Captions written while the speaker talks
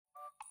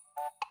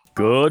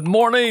Good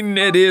morning.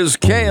 It is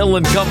Cail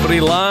and Company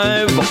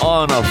live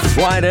on a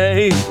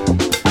Friday,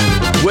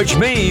 which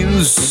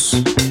means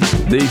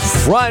the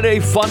Friday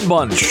Fun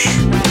Bunch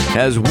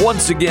has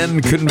once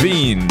again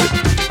convened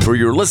for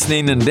your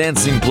listening and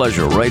dancing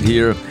pleasure right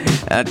here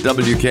at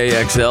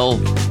WKXL,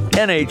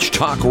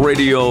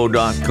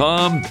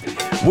 NHTalkRadio.com.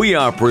 We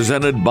are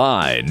presented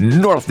by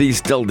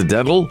Northeast Delta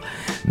Dental.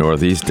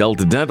 Northeast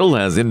Delta Dental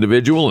has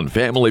individual and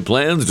family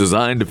plans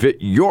designed to fit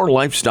your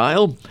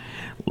lifestyle.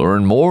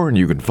 Learn more, and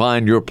you can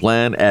find your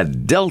plan at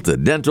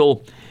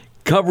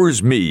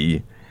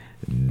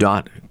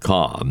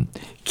deltadentalcoversme.com.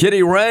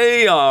 Kitty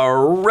Ray,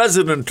 our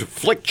resident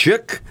flick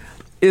chick,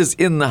 is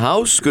in the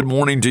house. Good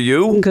morning to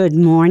you. Good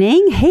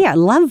morning. Hey, I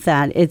love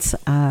that. It's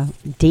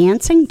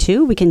dancing,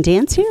 too. We can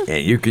dance here? Yeah,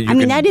 you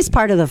can, that is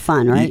part of the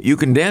fun, right? You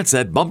can dance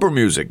that bumper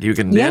music. You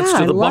can dance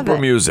to the bumper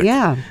music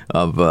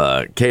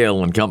of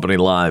Cail and Company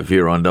Live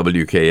here on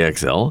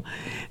WKXL.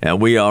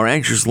 And we are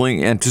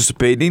anxiously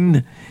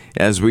anticipating,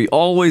 as we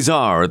always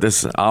are at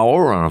this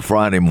hour on a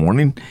Friday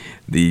morning,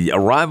 the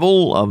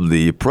arrival of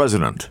the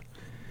president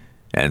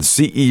and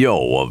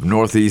CEO of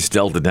Northeast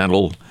Delta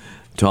Dental,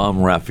 Tom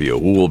Raffio,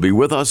 who will be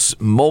with us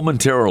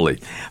momentarily.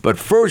 But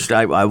first,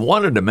 I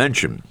wanted to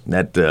mention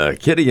that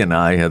Kitty and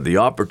I had the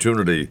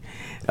opportunity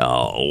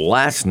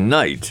last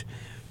night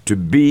to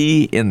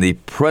be in the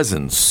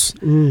presence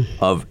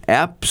of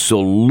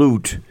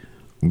absolute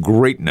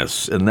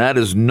greatness, and that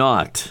is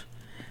not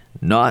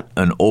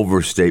an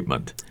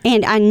overstatement.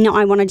 And I know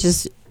I want to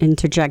just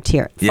interject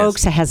here. Yes.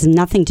 Folks, it has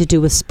nothing to do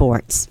with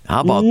sports.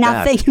 How about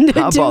nothing that?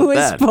 to do with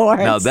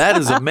sports. Now, that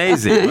is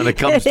amazing when it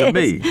comes to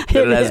me, that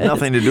it has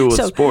nothing to do with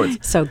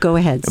sports. So go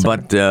ahead. Sir.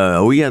 But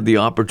we had the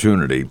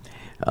opportunity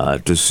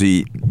to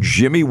see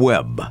Jimmy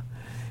Webb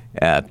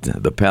at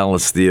the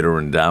Palace Theatre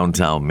in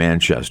downtown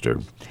Manchester.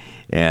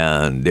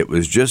 And it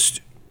was just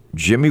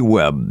Jimmy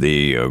Webb,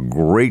 the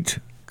great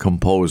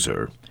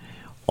composer,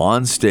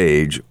 on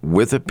stage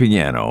with a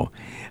piano,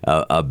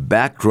 a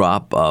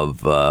backdrop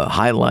of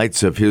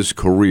highlights of his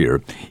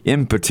career,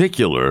 in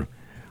particular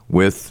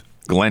with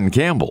Glenn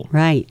Campbell.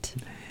 Right.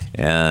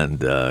 And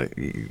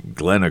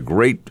Glenn, a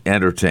great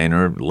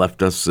entertainer,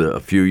 left us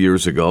a few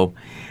years ago.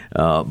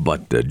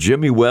 But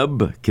Jimmy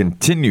Webb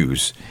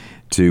continues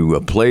to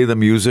play the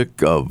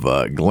music of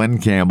Glenn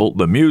Campbell,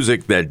 the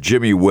music that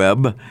Jimmy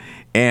Webb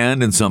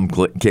and, in some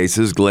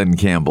cases, Glenn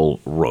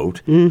Campbell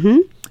wrote. Mm-hmm.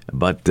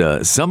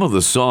 But some of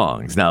the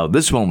songs, now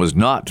this one was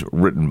not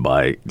written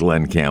by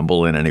Glenn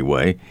Campbell in any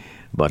way,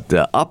 but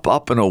Up,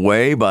 Up and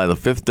Away by the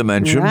Fifth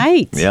Dimension.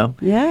 Right. Yeah.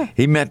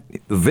 He met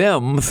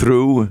them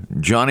through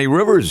Johnny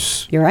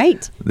Rivers. You're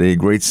right. The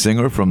great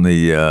singer from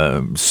the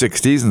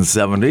 60s and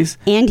 70s.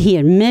 And he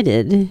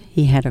admitted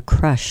he had a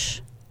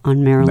crush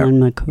on Marilyn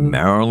McCoo.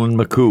 Marilyn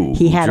McCoo.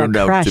 He had turned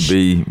a crush. out to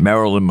be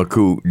Marilyn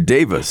McCoo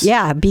Davis.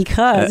 Yeah,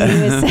 because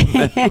he was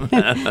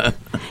saying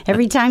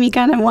every time he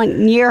kind of went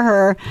near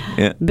her,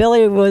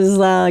 Billy was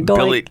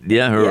going.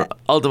 Her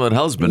ultimate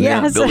husband.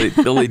 Yes. Yeah,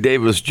 Billy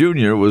Davis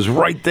Jr. was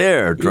right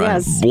there,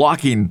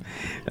 blocking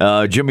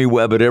Jimmy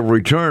Webb at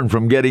every turn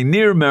from getting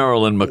near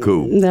Marilyn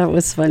McCoo. That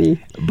was funny.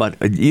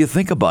 But you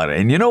think about it,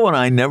 and you know what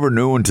I never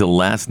knew until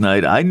last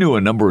night? I knew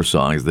a number of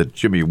songs that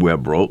Jimmy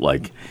Webb wrote,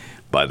 like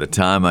By the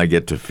Time I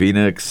Get to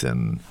Phoenix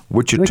and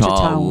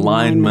Wichita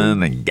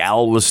Lineman and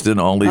Galveston,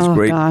 all these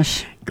great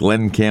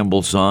Glenn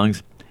Campbell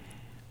songs.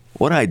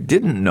 What I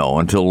didn't know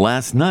until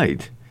last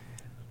night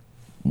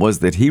was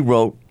that he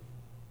wrote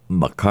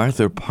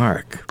MacArthur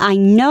Park. I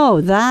know,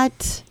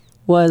 that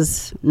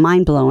was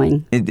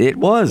mind-blowing. It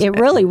was. It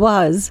really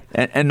was.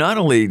 And not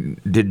only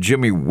did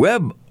Jimmy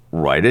Webb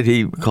write it,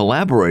 he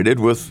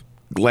collaborated with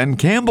Glenn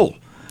Campbell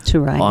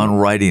on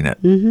writing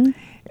it. Mm-hmm.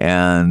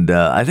 And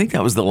I think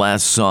that was the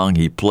last song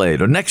he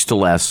played, or next to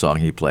last song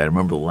he played. I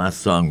remember the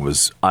last song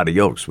was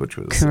Adios, which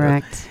was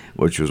correct,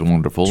 which was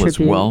wonderful Tribute. As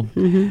well.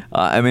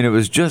 Mm-hmm. It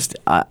was just,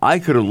 I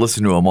could have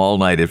listened to him all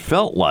night. It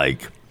felt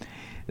like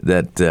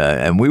that,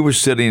 and we were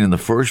sitting in the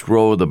first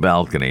row of the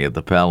balcony at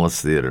the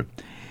Palace Theatre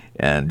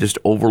and just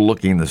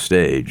overlooking the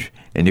stage,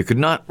 and you could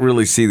not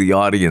really see the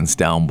audience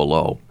down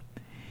below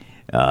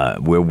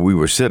where we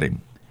were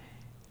sitting.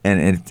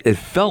 And it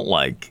felt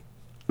like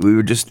we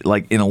were just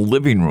like in a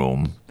living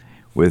room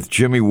with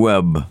Jimmy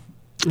Webb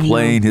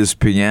playing his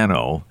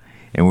piano,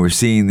 and we're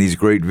seeing these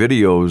great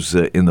videos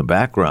in the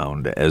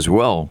background as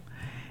well.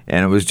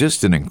 And it was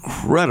just an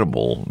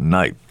incredible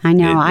night. I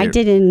know. I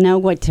didn't know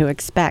what to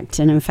expect.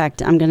 And in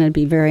fact, I'm going to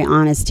be very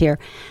honest here.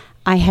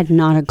 I had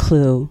not a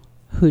clue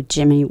who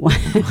Jimmy was.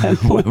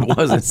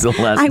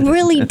 I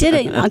really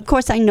didn't. Of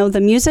course, I know the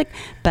music,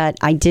 but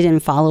I didn't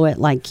follow it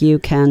like you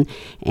can.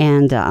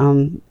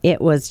 And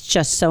it was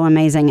just so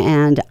amazing.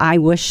 And I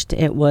wished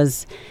it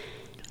was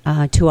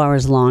 2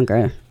 hours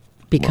longer,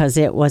 because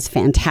it was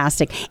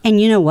fantastic. And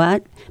you know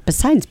what?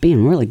 Besides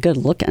being really good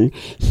looking,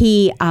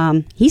 he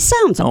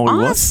sounds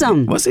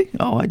awesome. Was he?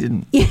 Oh, I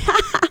didn't. Yeah,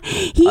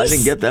 I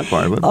didn't get that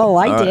part.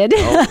 I did.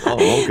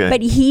 Okay.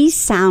 But he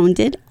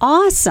sounded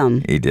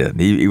awesome. He did.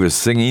 He was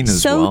singing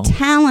as well. So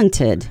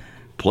talented.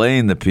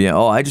 playing the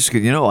piano.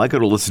 I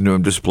could have listened to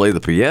him just play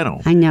the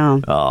piano. I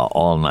know.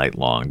 All night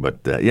long. But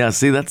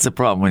see, that's the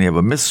problem when you have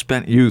a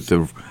misspent youth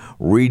of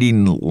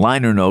reading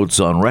liner notes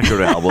on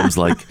record albums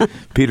like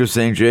Peter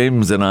St.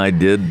 James and I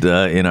did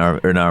in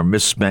our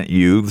misspent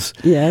youths.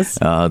 Yes.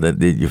 That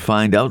you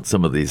find out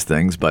some of these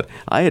things, but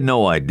I had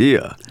no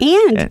idea.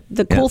 And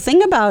the cool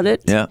thing about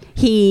it,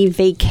 he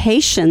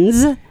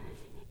vacations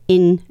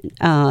in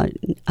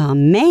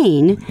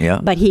Maine,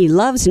 but he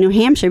loves New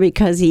Hampshire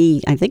because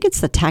I think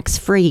it's the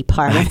tax-free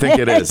part. I think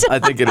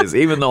it is.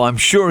 Even though I'm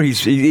sure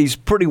he's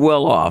pretty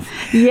well off.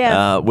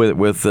 Yeah. But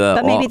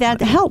maybe that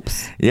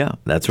helps. Yeah,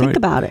 that's right. Think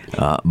about it.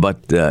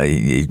 But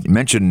he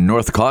mentioned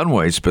North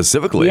Conway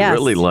specifically. Yes. He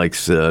really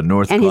likes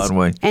North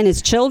Conway. And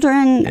his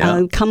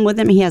children come with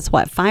him. He has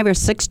 5 or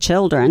 6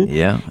 children.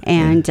 Yeah.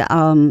 And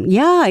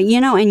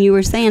and you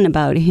were saying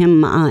about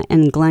him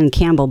and Glenn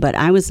Campbell, but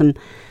I was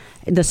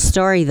the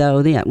story,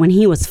 though, that when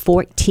he was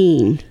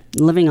 14,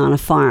 living on a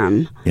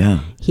farm,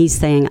 he's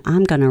saying,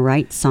 I'm going to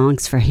write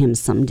songs for him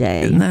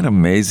someday. Isn't that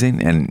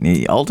amazing? And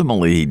he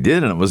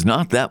did, and it was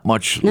not that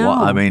much. No.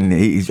 I mean,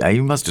 he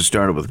must have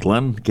started with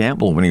Glenn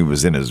Campbell when he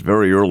was in his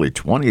very early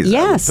 20s,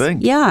 yes, I would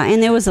think. Yeah,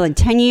 and there was a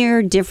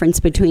 10-year difference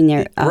between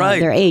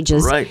their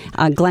ages, right.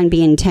 Glenn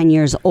being 10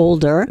 years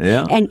older.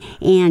 Yeah.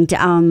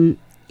 And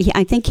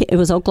I think it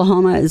was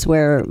Oklahoma is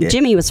where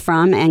Jimmy was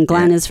from, and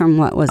Glenn is from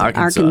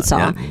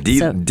Arkansas.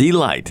 Yeah.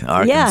 Delight,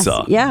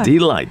 Arkansas. Yes,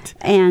 Delight.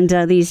 And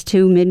these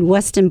two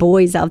Midwestern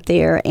boys out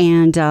there,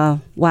 and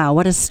wow,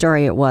 what a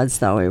story it was,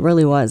 though. It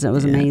really was. It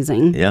was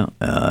amazing. Yeah.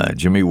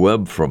 Jimmy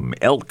Webb from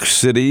Elk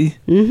City,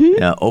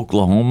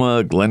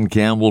 Oklahoma. Glenn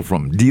Campbell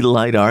from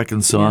Delight,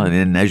 Arkansas. Yeah.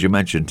 And as you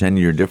mentioned,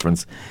 10-year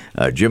difference.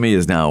 Jimmy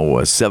is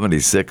now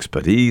 76,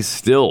 but he's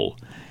still...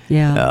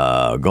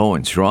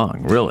 going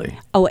strong, really.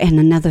 Oh, and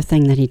another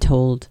thing that he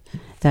told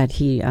that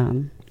he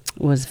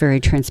was very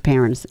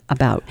transparent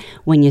about.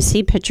 When you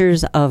see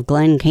pictures of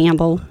Glenn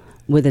Campbell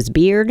with his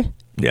beard...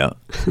 Yeah.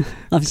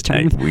 I was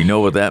trying we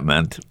know what that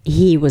meant.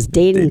 He was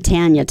dating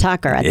Tanya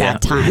Tucker at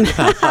that time.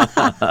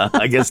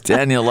 I guess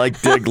Tanya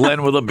liked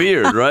Glenn with a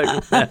beard,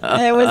 right?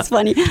 It was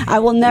funny. I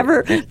won't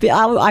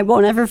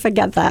ever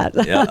forget that.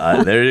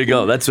 There you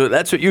go. That's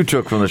what you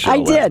took from the show.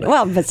 I did.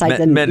 Well,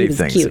 besides many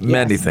things, cute.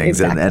 Many things,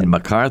 exactly. and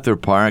MacArthur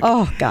Park.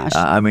 Oh gosh.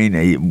 I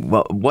mean,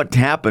 what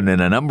happened in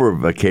a number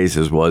of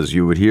cases was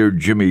you would hear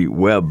Jimmy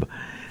Webb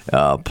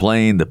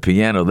playing the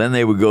piano, then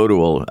they would go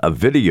to a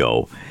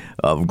video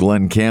of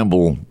Glenn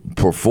Campbell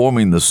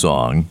performing the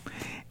song,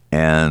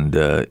 and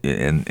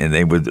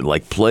they would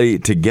play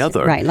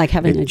together. Right, like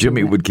having a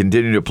Jimmy would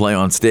continue to play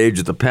on stage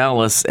at the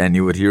Palace, and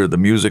you would hear the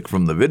music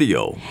from the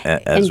video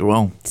as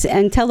well.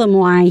 And tell them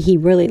why he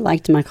really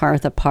liked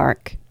MacArthur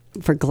Park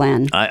for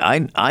Glenn.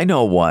 I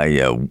know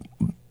why.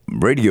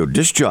 Radio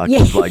disc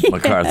jockeys like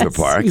MacArthur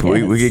Park. Yes.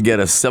 We could get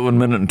a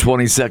 7-minute and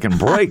 20-second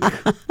break.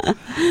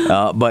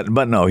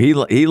 But no,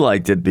 he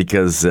liked it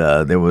because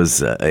there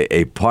was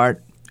a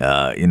part.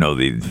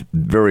 The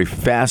very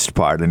fast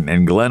part,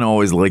 and Glenn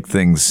always liked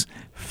things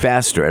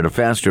at a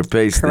faster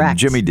pace than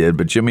Jimmy did,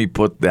 but Jimmy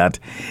put that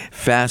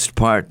fast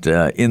part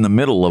in the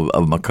middle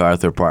of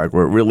MacArthur Park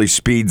where it really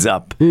speeds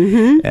up.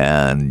 Mm-hmm.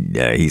 And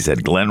he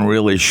said Glenn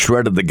really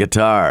shredded the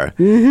guitar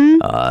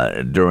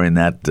during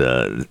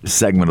that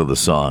segment of the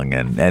song,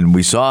 and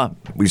we saw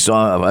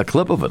a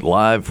clip of it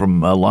live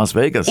from Las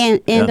Vegas.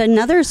 And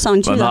another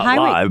song too, not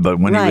live, but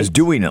when he was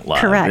doing it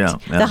live.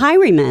 Correct. The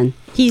Highwaymen.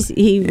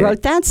 He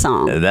wrote that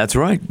song. That's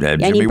right.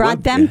 And he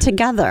brought them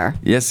together.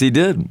 Yes, he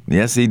did.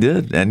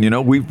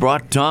 And we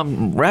brought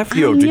Tom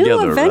Raffio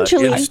together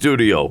in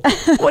studio.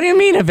 What do you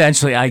mean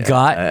eventually? I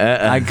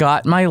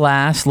got my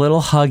last little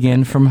hug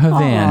in from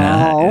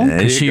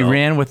Havana. She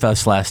ran with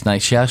us last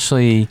night. She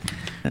actually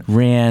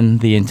ran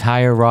the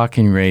entire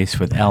rocking race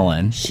with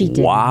Ellen. She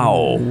did.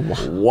 Wow.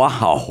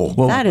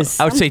 Well, that is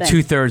something. I would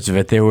say 2/3 of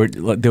it.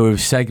 There were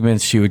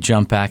segments she would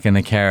jump back in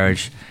the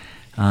carriage,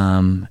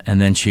 and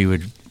then she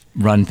would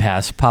run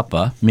past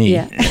Papa, me,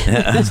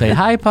 and say,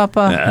 "Hi,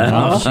 Papa," and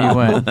off she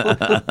went.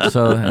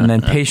 And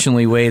then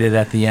patiently waited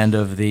at the end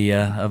of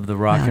the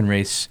rockin'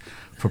 race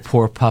for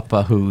poor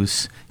Papa,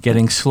 who's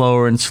getting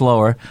slower and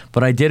slower.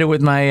 But I did it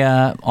with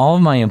my all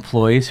of my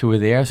employees who were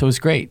there, so it was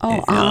great.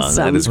 Oh,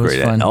 awesome! That is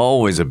great. Fun.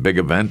 Always a big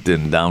event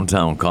in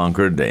downtown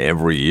Concord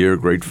every year.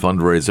 Great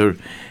fundraiser.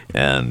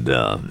 And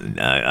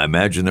I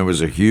imagine there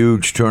was a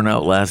huge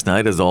turnout last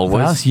night, as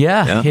always.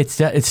 Well,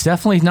 it's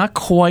definitely not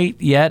quite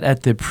yet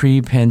at the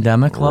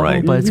pre-pandemic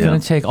level, but it's going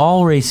to take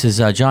all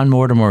races. John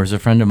Mortimer is a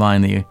friend of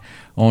mine, the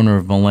owner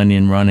of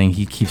Millennium Running.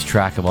 He keeps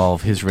track of all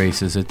of his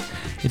races.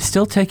 It's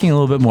still taking a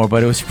little bit more,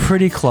 but it was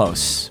pretty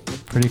close.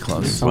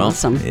 That's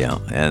awesome. Yeah,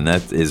 and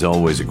that is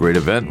always a great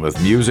event with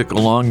music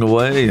along the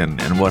way and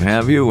what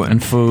have you.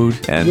 And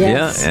food. And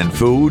and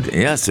food.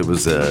 Yes, it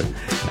was a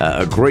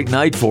great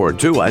night for it,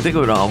 too. I think it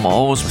would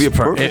almost be a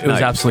perfect night. It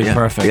was absolutely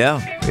perfect.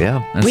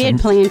 Yeah. We had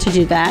planned to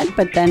do that,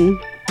 but then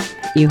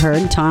you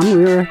heard, Tom,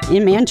 we were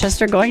in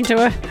Manchester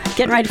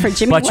getting ready for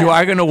Jimmy But Webb. you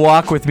are going to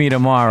walk with me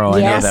tomorrow.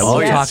 Yes, I know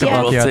that. We'll talk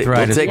about the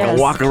arthritis. We'll take a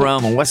walk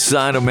around the west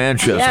side of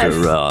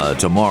Manchester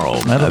tomorrow.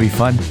 That'll be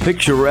fun.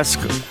 Picturesque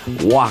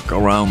walk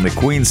around the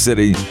Queen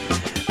City,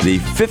 the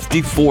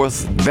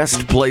 54th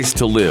best place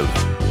to live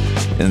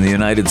in the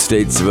United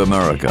States of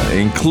America,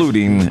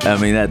 including,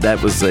 that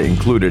was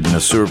included in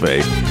a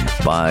survey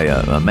by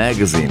a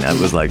magazine. That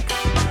was like,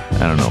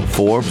 I don't know,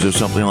 Forbes or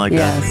something like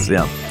that.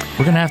 Yeah.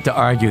 We're going to have to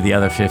argue the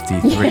other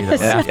 53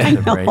 after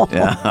the break.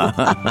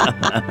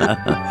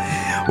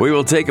 Yeah. We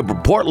will take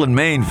Portland,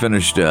 Maine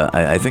finished,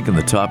 I think, in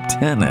the top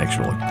 10,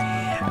 actually.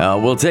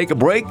 We'll take a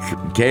break.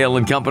 Cail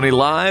and Company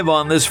live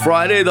on this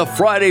Friday. The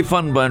Friday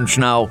Fun Bunch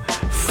now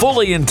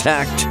fully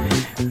intact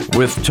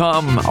with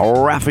Tom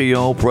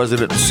Raffio,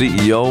 President and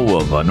CEO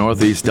of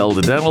Northeast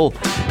Delta Dental,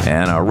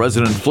 and our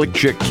resident flick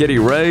chick, Kitty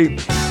Ray.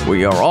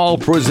 We are all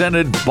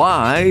presented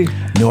by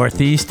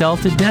Northeast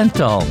Delta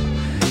Dental.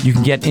 You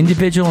can get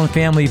individual and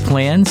family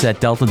plans at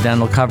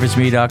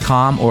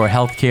deltadentalcoversme.com or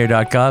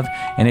healthcare.gov.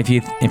 And if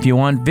you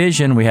want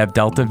vision, we have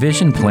Delta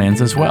Vision plans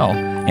as well.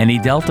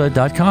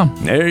 NEDelta.com.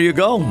 There you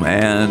go.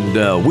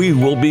 And we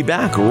will be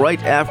back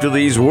right after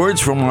these words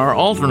from our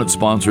alternate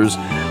sponsors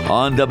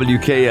on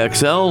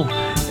WKXL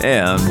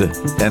and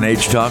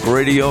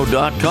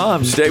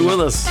NHTalkRadio.com. Stay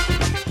with us.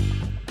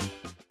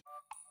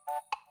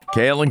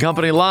 Cail and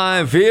Company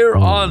live here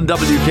on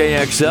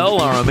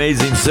WKXL, our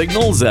amazing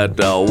signals at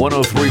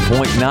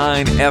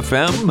 103.9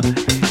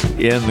 FM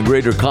in the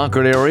greater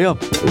Concord area,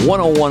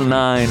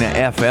 101.9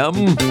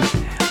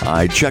 FM.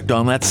 I checked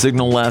on that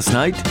signal last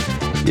night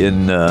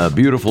in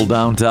beautiful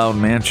downtown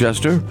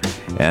Manchester,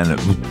 and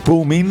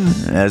booming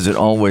as it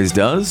always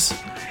does.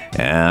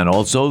 And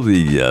also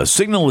the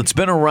signal that's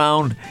been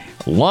around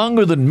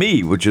longer than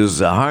me, which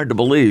is hard to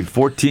believe,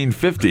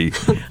 1450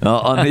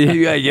 on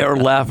the... You're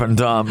laughing,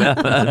 Tom.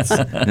 That's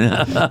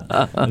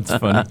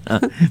funny.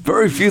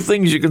 Very few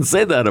things you can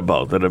say that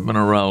about that have been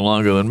around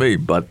longer than me,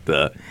 but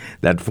that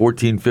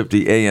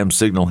 1450 AM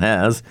signal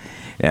has.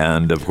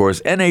 And, of course,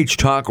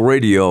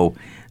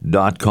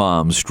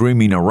 NHTalkRadio.com,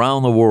 streaming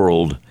around the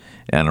world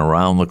and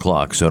around the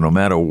clock. So no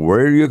matter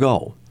where you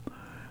go,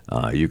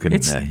 you can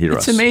hear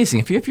us. It's amazing.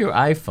 If you have your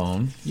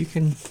iPhone, you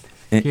can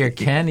hear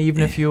Ken,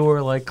 even if you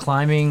were like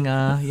climbing,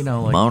 like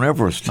Mount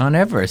Everest. Mount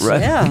Everest,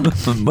 right? Yeah.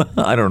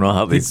 I don't know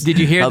how did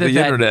you hear how the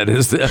internet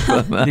is there.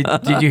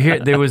 Did you hear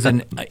there was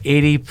an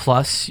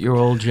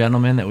 80-plus-year-old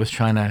gentleman that was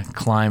trying to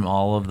climb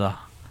all of the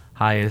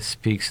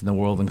highest peaks in the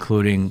world,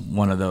 including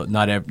one of those,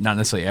 not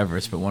necessarily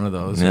Everest, but one of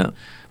those. Yeah.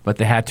 But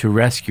they had to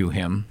rescue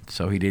him,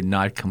 so he did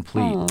not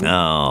complete.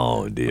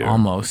 Oh dear.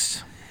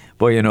 Almost.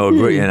 Well,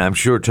 and I'm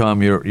sure,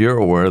 Tom, you're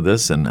aware of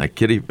this, and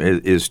Kitty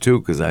is too,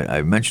 because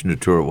I mentioned it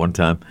to her at one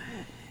time.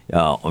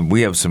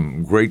 We have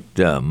some great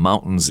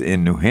mountains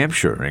in New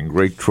Hampshire and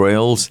great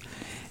trails,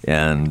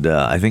 and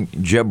I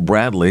think Jeb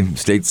Bradley,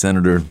 State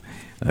Senator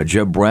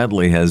Jeb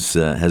Bradley, has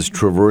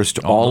traversed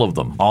all of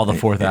them. All the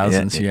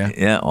 4,000s, yeah.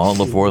 Yeah, all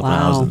the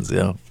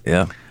 4,000s,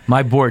 yeah.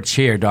 My board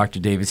chair, Dr.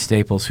 David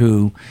Staples,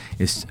 who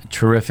is a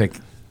terrific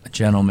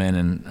gentleman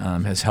and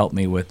has helped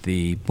me with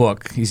the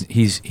book.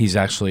 He's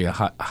actually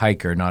a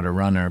hiker, not a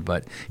runner,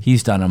 but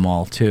he's done them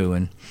all too.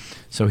 And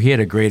so he had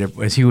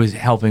as he was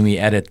helping me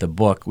edit the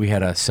book, we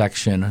had a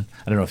section, I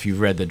don't know if you've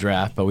read the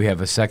draft, but we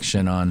have a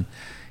section on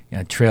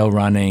trail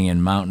running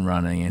and mountain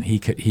running, and he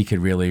could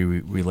really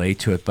relate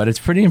to it. But it's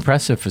pretty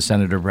impressive for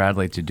Senator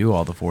Bradley to do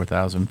all the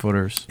 4,000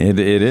 footers. It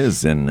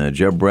is, and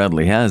Jeb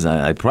Bradley has.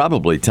 I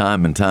probably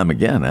time and time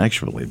again,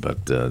 actually,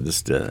 but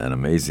just an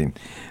amazing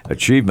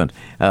achievement.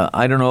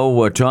 I don't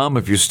know, Tom,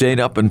 if you stayed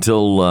up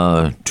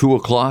until 2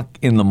 o'clock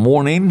in the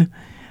morning,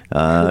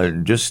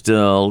 just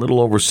a little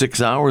over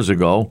 6 hours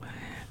ago,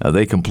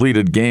 they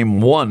completed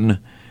Game 1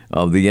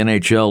 of the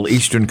NHL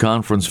Eastern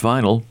Conference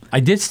Final. I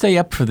did stay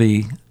up for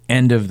the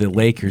end of the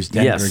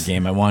Lakers-Denver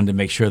game. I wanted to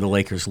make sure the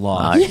Lakers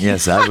lost.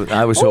 Yes,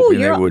 I was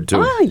hoping they would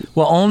too.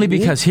 Well, only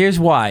because here's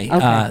why.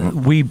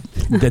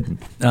 Okay.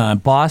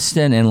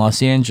 Boston and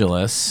Los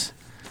Angeles,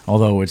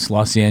 although it's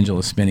Los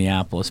Angeles,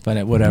 Minneapolis,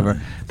 but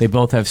whatever, they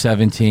both have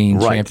 17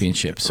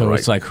 championships. So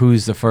it's like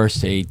who's the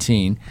first to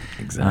 18.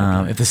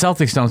 Exactly. If the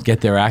Celtics don't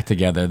get their act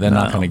together, they're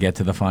not going to get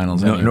to the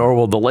finals anyway. Nor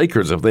will the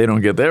Lakers if they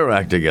don't get their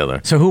act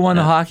together. So who won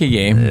the hockey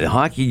game? The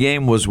hockey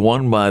game was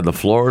won by the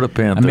Florida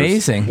Panthers.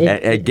 Amazing.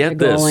 Get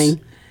this.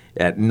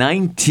 At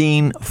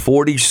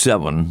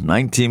 19:47,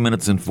 19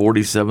 minutes and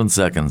 47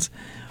 seconds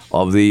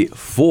of the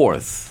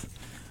fourth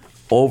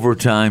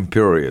overtime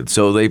period.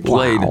 So they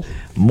played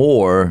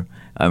more.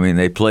 I mean,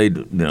 they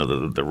played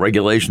the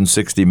regulation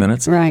 60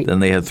 minutes. Right. Then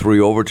they had 3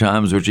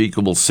 overtimes, which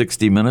equals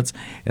 60 minutes,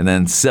 and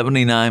then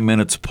 79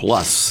 minutes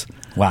plus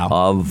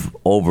of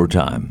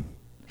overtime.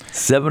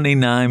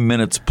 79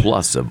 minutes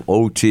plus of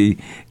OT.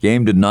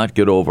 Game did not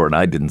get over, and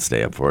I didn't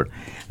stay up for it.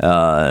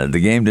 The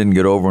game didn't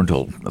get over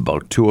until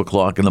about 2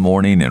 o'clock in the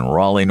morning in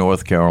Raleigh,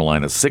 North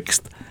Carolina.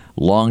 6th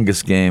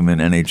longest game in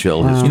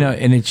NHL history.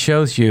 And it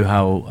shows you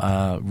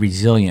how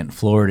resilient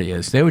Florida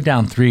is. They were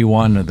down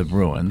 3-1 to the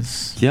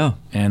Bruins. Yeah.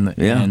 And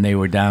they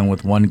were down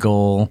with 1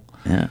 goal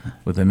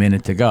with a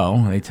minute to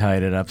go. They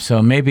tied it up.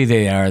 So maybe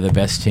they are the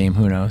best team.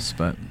 Who knows?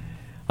 But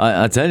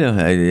I tell you,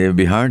 it'd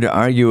be hard to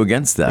argue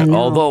against that.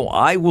 Although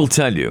I will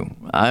tell you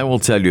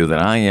that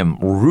I am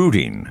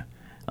rooting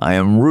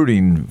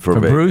for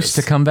Vegas. Bruce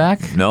to come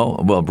back? No,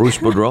 well, Bruce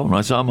Boudreau.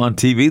 I saw him on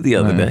TV the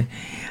other day.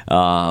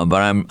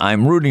 But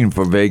I'm rooting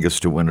for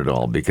Vegas to win it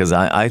all because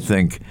I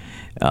think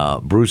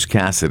Bruce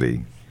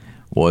Cassidy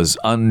was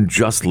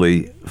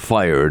unjustly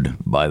fired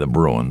by the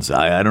Bruins.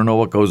 I don't know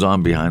what goes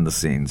on behind the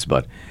scenes,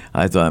 but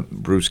I thought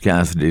Bruce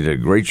Cassidy did a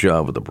great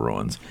job with the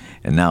Bruins,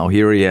 and now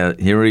here he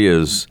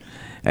is.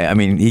 I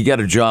mean, he got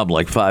a job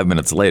like 5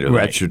 minutes later.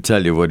 Right. That should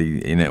tell you what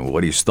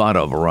he's thought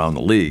of around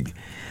the league.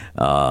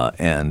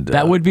 And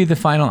that would be the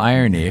final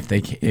irony if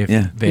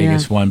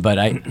Vegas won. But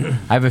I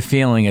have a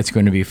feeling it's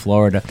going to be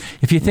Florida.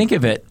 If you think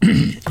of it,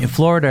 in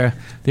Florida,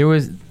 there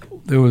was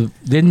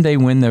didn't they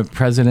win the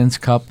President's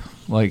Cup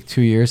like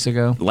 2 years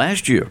ago?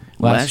 Last year.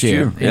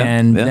 Yeah.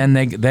 And then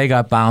they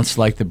got bounced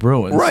like the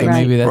Bruins. Right. So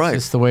maybe that's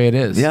just the way it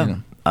is. Yeah.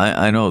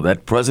 I know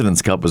that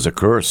President's Cup is a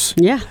curse.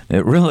 Yeah.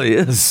 It really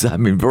is. I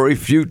mean, very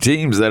few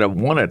teams that have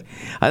won it.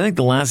 I think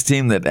the last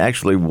team that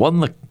actually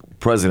won the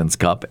President's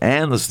Cup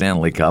and the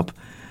Stanley Cup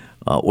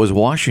was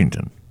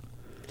Washington.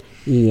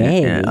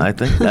 Yay. Yeah, I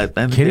think that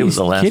it was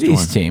the last Kitty's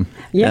one. Team.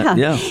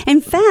 Yeah.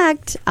 In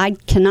fact, I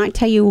cannot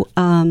tell you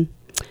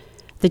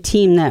the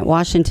team that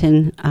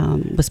Washington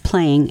was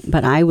playing,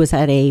 but I was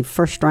at a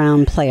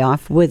first-round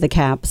playoff with the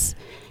Caps.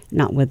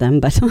 Not with them,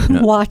 but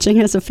watching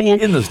as a fan.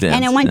 In the stands.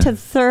 And it went to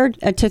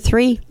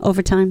 3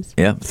 overtimes.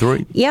 Yeah,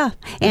 3. Yeah.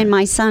 And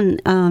my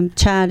son,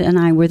 Chad, and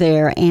I were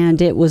there,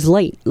 and it was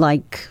late,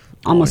 like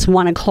almost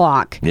 1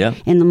 o'clock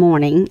in the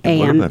morning,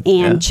 a.m.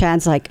 And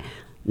Chad's like,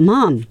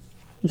 Mom,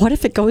 what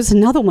if it goes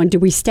another one? Do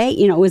we stay?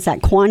 It was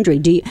that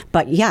quandary.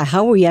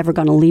 How are we ever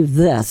going to leave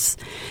this?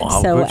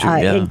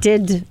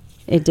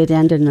 It did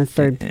end in the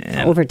third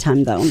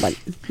overtime, though, but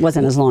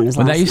wasn't as long as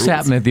last night. That used to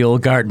happen at the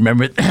old Garden.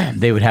 Remember,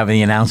 they would have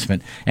the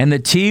announcement, and the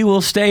tea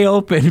will stay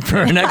open for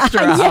an extra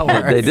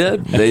hour. They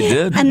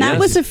did. And that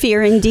was a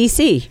fear in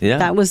D.C. Yeah.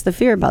 That was the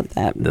fear about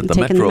that,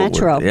 taking the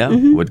Metro.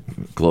 Would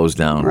close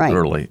down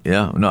early.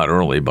 Yeah, not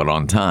early, but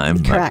on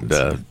time. Correct.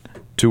 But,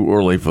 too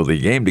early for the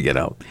game to get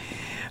out.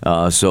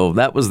 So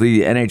that was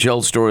the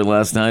NHL story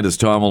last night, as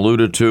Tom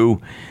alluded to.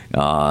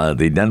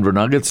 The Denver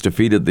Nuggets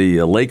defeated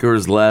the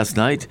Lakers last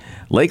night.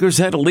 Lakers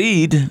had a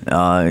lead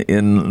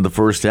in the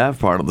first half,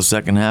 part of the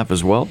second half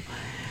as well.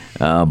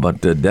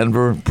 But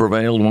Denver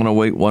prevailed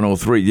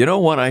 108-103. You know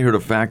what? I heard a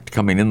fact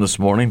coming in this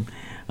morning.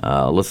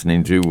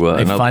 Listening to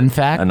fun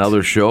fact?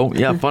 Another show.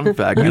 Yeah, fun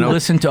fact. You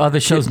listen to other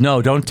shows.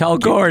 No, don't tell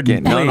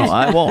Gordon. No,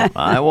 I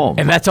won't.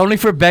 And that's only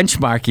for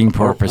benchmarking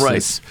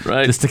purposes.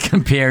 Right. Just to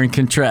compare and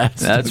contrast.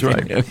 That's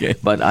right. Okay.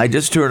 But I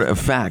just heard a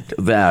fact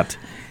that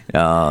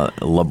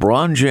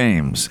LeBron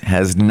James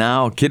has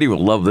now, Kitty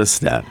will love this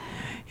stat,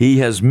 he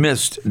has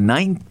missed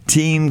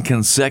 19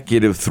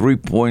 consecutive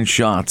three-point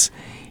shots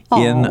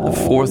in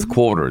fourth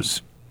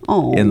quarters.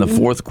 In the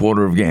fourth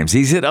quarter of games.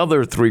 He's hit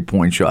other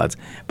three-point shots,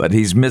 but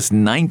he's missed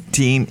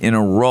 19 in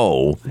a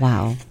row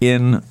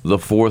in the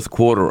fourth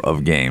quarter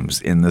of games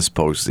in this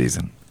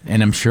postseason.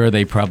 And I'm sure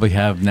they probably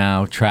have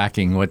now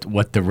tracking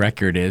what the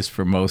record is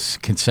for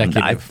most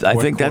consecutive. I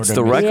think that's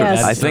the record.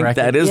 Yes. I think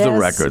that is the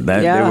record.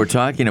 They were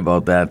talking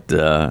about that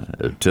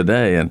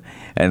today. And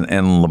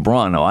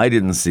LeBron, I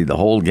didn't see the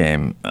whole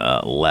game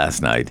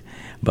last night,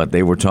 but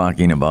they were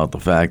talking about the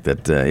fact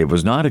that it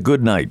was not a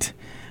good night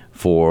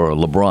for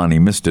LeBron. He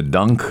missed a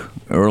dunk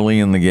early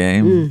in the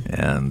game,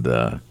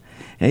 and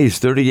he's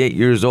 38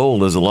 years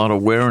old. There's a lot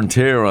of wear and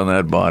tear on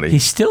that body. He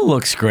still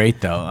looks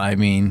great, though. I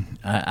mean,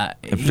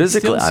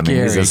 physically,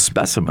 he's a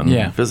specimen.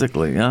 Yeah.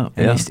 Physically, and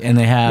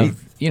they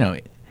have,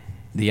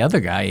 the other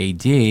guy,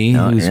 AD,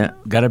 who's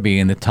got to be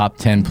in the top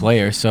 10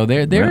 players. So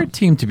they're a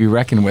team to be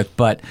reckoned with.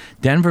 But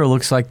Denver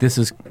looks like this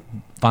is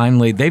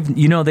finally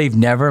they've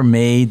never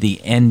made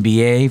the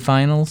NBA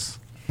Finals.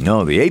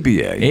 No, the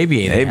ABA,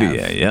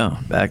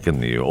 yeah. Back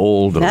in the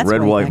old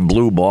red, white, and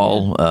blue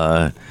ball.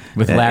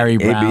 With Larry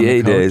Brown.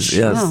 ABA days,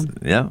 yes. Oh.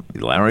 Yeah,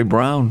 Larry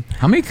Brown.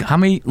 How many,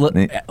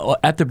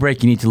 at the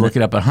break, you need to look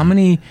it up, but how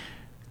many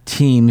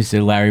teams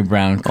did Larry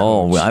Brown coach?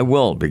 Oh, I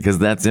will, because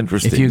that's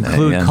interesting. If you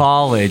include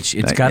college,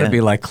 it's got to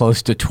be like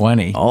close to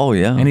 20. Oh,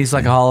 yeah. And he's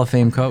like a Hall of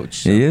Fame coach.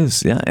 So. He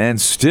is, yeah. And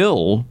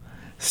still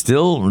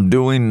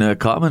doing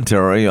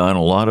commentary on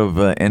a lot of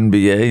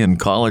NBA and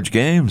college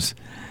games.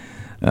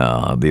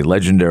 The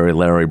legendary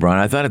Larry Brown.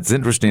 I thought it's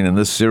interesting in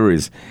this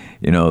series,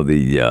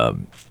 the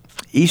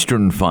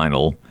Eastern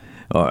Final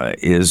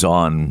is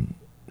on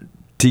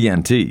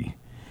TNT,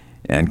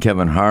 and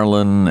Kevin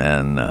Harlan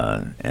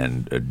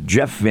and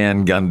Jeff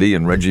Van Gundy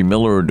and Reggie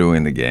Miller are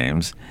doing the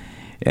games,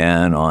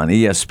 and on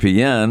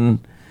ESPN,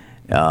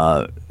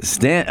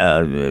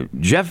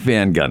 Jeff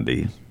Van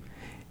Gundy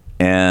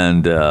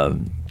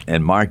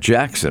and Mark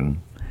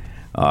Jackson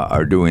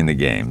are doing the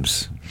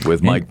games.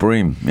 with Mike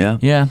Bream. Yeah.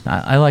 Yeah,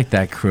 I like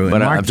that crew.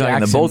 But Mark I'm talking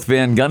Jackson, both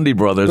Van Gundy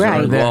brothers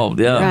are involved.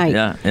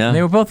 Yeah.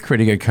 They were both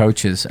pretty good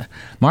coaches.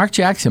 Mark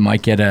Jackson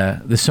might get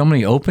there's so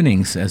many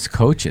openings as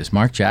coaches.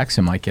 Mark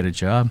Jackson might get a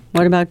job.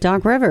 What about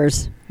Doc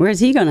Rivers? Where's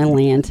he going to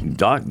land?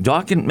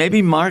 Doc and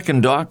maybe Mark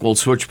and Doc will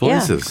switch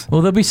places. Yeah.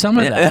 Well, there'll be some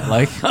of that.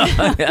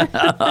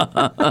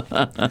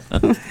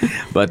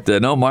 But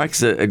no,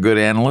 Mark's a good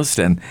analyst.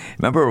 And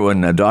remember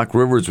when Doc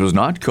Rivers was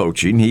not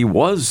coaching, he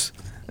was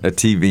a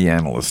TV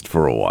analyst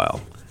for a while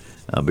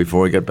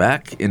before he got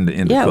back into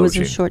coaching. Yeah, it was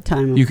a short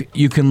time.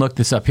 You can look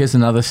this up. Here's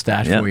another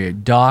stat for you.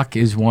 Doc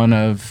is one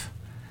of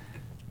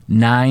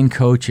 9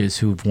 coaches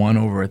who've won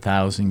over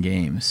 1,000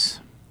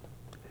 games.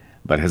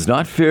 But has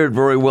not fared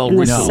very well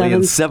recently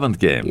in 7th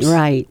games.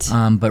 Right.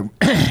 But,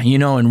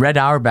 and Red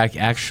Auerbach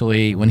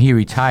actually, when he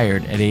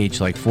retired at age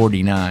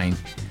 49,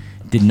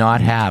 did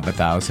not have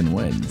 1,000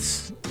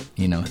 wins.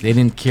 They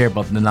didn't care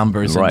about the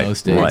numbers in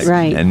those days.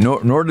 Right. And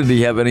nor did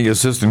he have any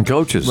assistant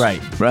coaches. Right.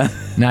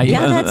 Now,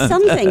 that's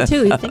something,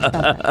 too. You think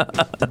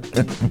about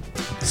that.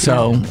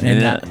 So, they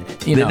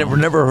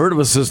never heard of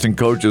assistant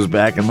coaches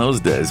back in those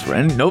days.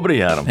 Nobody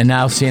had them. And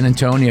now San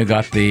Antonio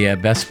got the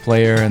best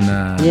player in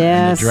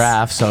the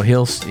draft, so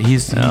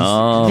he's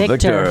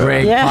Victor.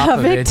 Greg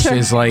Popovich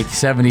is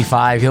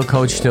 75. He'll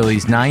coach till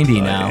he's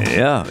 90 now.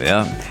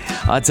 Yeah.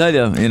 I tell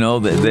you,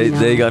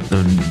 they got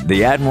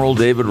the Admiral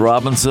David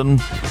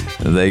Robinson.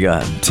 They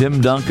got Tim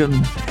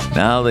Duncan.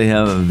 Now they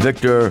have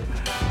Victor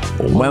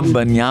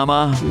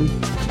Wembanyama.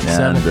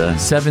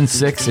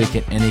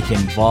 7'6", and he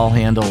can ball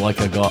handle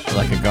like a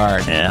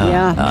guard.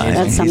 Yeah,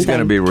 that's he's going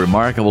to be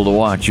remarkable to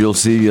watch. You'll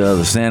see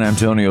the San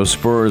Antonio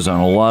Spurs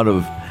on a lot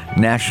of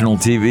national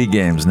TV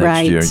games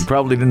next year. You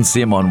probably didn't see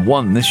him on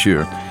one this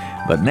year,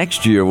 but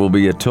next year will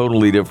be a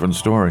totally different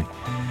story.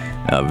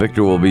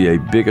 Victor will be a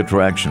big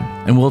attraction.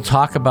 And we'll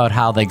talk about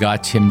how they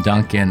got Tim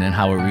Duncan and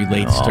how it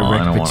relates to Rick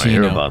Pitino. I don't want to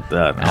hear about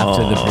that.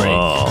 After the break.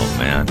 Oh,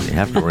 man. You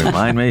have to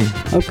remind me.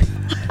 Okay.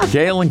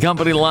 Cail and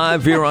Company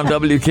live here on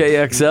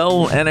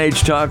WKXL,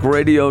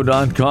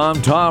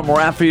 NHTalkRadio.com. Tom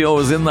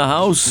Raffio is in the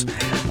house.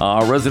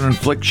 Our resident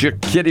flick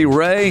chick Kitty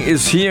Ray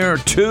is here,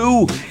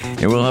 too.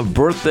 And we'll have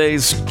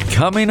birthdays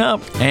coming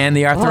up. And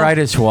the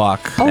arthritis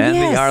walk.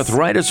 The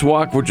arthritis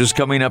walk, which is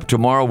coming up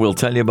tomorrow. We'll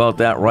tell you about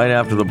that right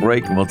after the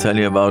break. And we'll tell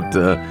you about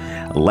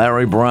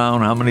Larry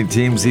Brown, how many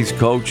teams he's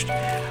coached.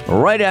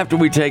 Right after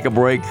we take a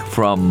break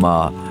from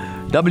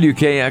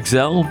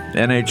WKXL,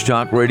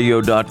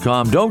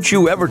 NHTalkRadio.com. Don't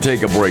you ever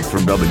take a break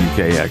from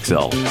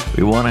WKXL.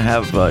 We want to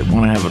have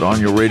it on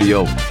your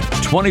radio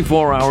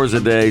 24 hours a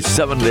day,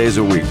 7 days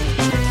a week.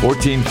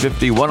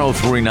 1450,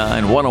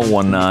 1039,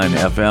 1019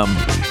 FM,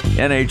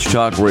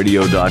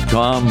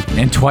 NHTalkRadio.com.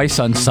 And twice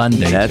on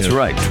Sunday. That's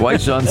right,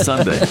 twice on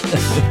Sunday.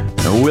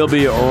 And we'll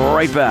be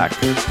right back.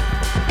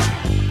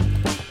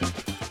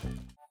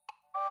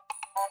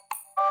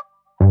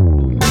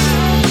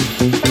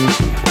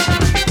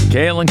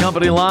 Cail and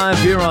Company live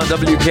here on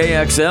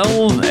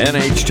WKXL,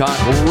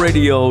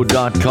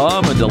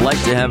 NHTalkRadio.com. A delight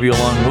to have you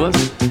along with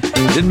us.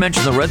 Didn't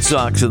mention the Red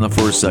Sox in the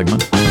first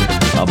segment,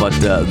 but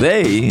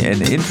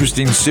an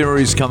interesting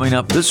series coming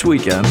up this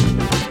weekend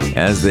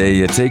as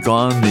they take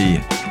on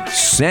the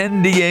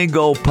San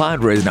Diego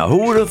Padres. Now,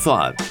 who would have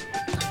thought?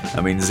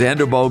 I mean,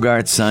 Xander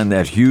Bogaerts signed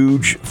that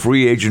huge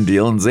free agent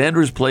deal, and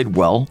Xander's played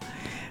well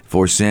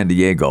for San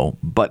Diego,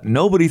 but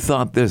nobody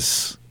thought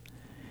that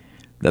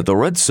the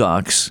Red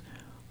Sox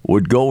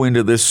would go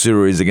into this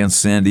series against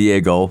San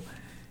Diego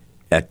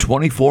at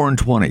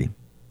 24-20.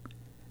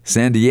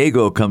 San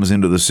Diego comes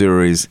into the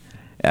series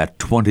at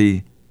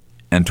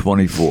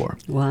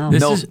 20-24. Wow.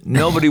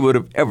 Nobody would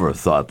have ever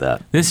thought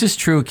that. This is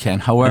true, Ken.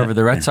 However,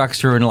 the Red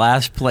Sox are in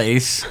last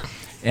place,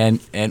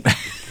 and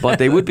but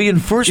they would be in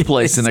first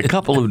place in a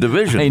couple of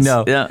divisions. I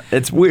know. Yeah,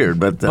 it's weird,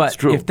 but that's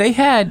true. If they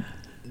had,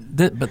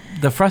 but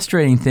the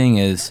frustrating thing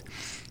is,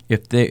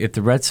 if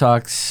the Red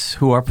Sox,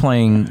 who are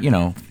playing,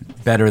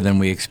 better than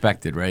we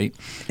expected, right?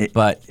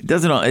 But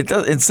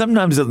it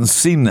sometimes doesn't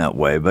seem that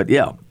way, but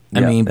yeah. I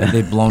mean, but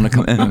they've blown a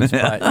couple games.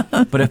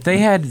 But if they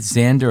had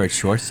Xander at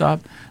shortstop,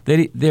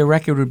 their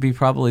record would be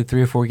probably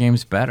 3 or 4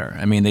 games better.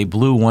 I mean, they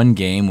blew one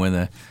game when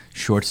the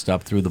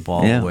shortstop threw the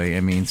ball away. I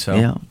mean,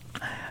 so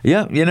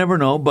yeah, you never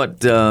know.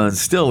 But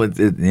still,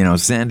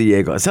 San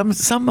Diego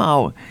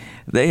somehow.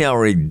 They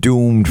are a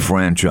doomed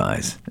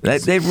franchise.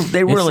 They really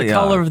are. It's the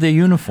color of their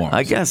uniforms.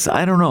 I guess.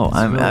 I don't know.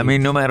 I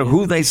mean, no matter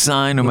who they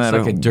sign, no matter...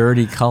 It's like a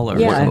dirty color.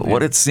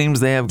 What it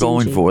seems they have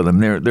going for them,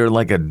 they're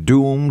like a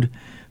doomed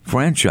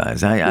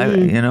franchise.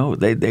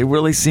 They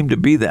really seem to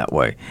be that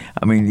way.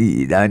 I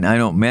mean, I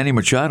know Manny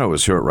Machado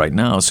is hurt right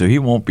now, so he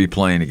won't be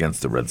playing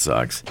against the Red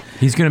Sox.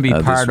 He's going to be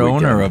part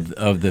owner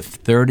of the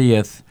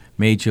 30th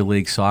Major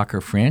League Soccer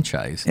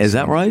franchise. Is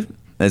that right?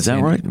 Is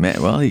that right?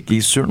 Well, he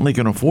certainly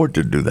can afford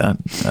to do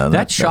that.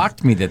 That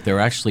shocked me that there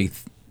are actually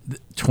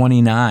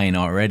 29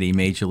 already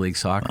Major League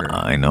Soccer.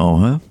 I know,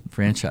 huh?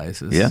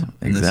 Franchises. Yeah,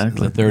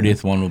 exactly. The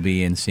 30th one will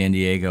be in San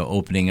Diego,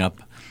 opening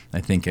up, I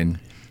think, in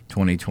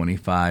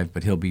 2025,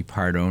 but he'll be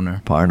part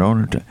owner. Part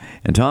owner.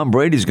 And Tom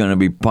Brady's going to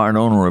be part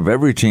owner of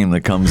every team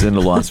that comes into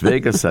Las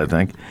Vegas, I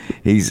think.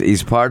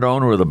 He's part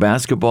owner of the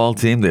basketball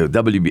team, the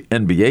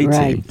WNBA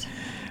team.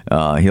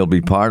 He'll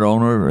be part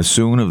owner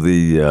soon of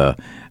the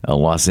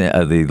Las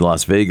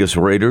Vegas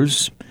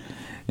Raiders.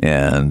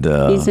 And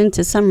he's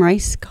into some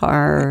race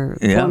car,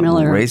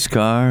 formula race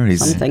car.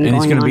 Something and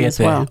he's going to be at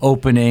the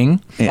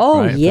opening.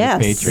 Oh, right,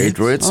 yes.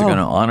 Patriots are going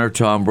to honor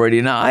Tom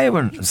Brady. Now, I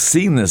haven't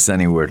seen this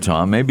anywhere,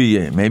 Tom. Maybe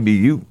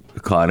you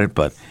caught it,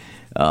 but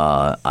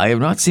I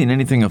have not seen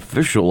anything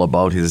official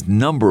about his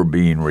number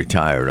being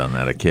retired on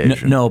that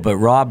occasion. No, but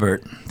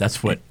Robert,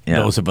 that's what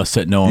those of us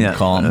that know him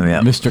call him,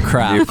 Mr.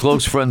 Kraft. Your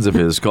close friends of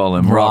his call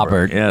him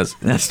Robert. Yes.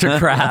 Mr.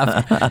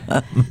 Kraft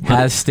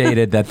has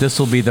stated that this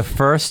will be the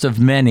first of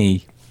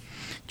many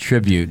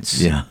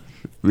tributes.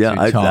 Yeah,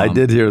 I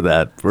did hear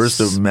that. First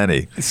of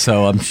many.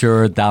 So I'm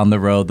sure down the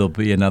road there'll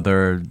be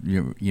another,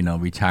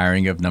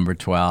 retiring of number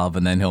 12,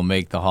 and then he'll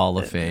make the Hall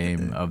of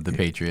Fame of the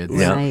Patriots.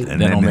 Yeah, right.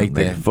 and then he'll make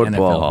the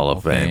Football Hall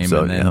of Fame.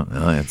 So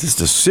it's just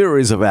a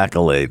series of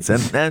accolades,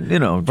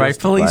 and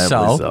rightfully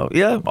so.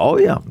 Yeah. Oh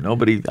yeah.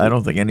 I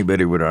don't think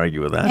anybody would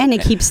argue with that. And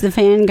it keeps the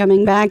fan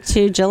coming back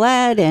to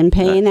Gillette and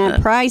paying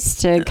that price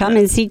to come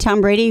and see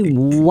Tom Brady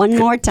one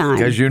more time.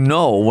 Because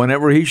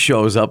whenever he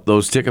shows up,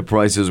 those ticket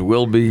prices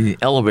will be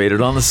elevated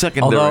on the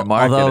secondary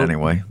market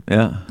anyway.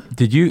 Yeah.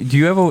 Do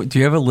you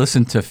ever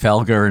listen to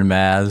Felger and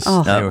Maz?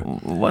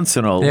 Once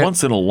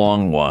in a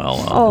long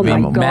while. Oh my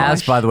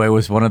gosh. Maz, by the way,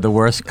 was one of the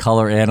worst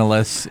color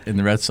analysts in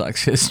the Red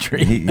Sox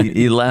history.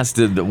 He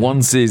lasted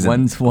one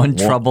season. One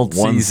troubled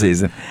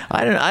season.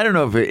 I don't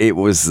know if it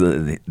was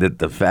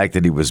the fact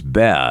that he was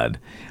bad,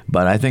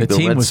 but I think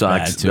the Red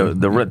Sox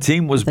the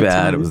team was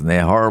bad. It was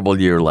a horrible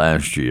year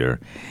last year,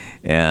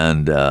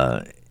 and.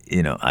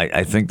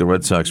 I think the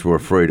Red Sox were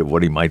afraid of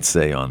what he might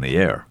say on the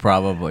air.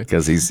 Probably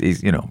because he's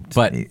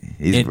very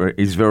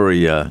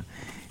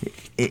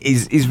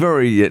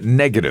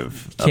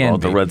negative about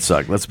the Red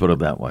Sox. Let's put it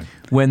that way.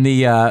 When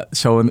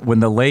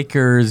the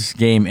Lakers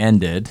game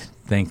ended,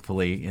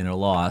 thankfully in a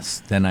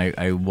loss, then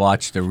I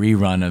watched a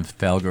rerun of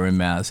Felger and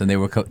Maz, and they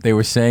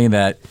were saying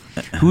that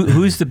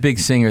who's the big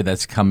singer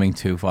that's coming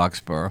to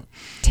Foxborough?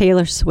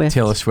 Taylor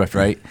Swift,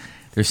 right?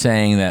 They're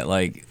saying that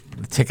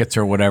the tickets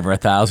or whatever,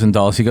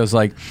 $1,000. He goes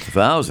like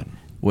 $1,000.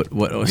 What?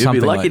 You'd be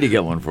lucky to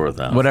get one for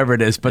 $1,000. Whatever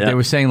it is, but they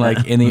were saying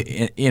in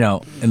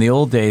the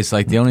old days,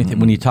 the only thing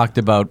when you talked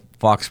about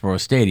Foxborough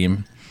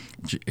Stadium,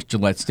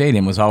 Gillette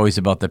Stadium was always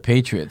about the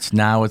Patriots.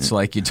 Now it's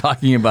like you're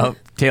talking about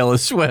Taylor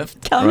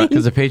Swift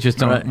because the Patriots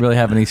don't really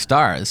have any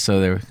stars,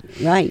 so they're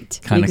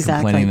kind of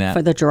complaining that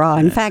for the draw.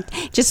 In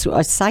fact, just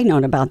a side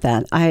note about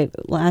that,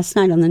 last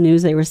night on the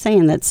news they were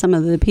saying that some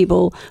of the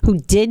people who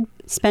did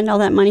spend all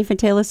that money for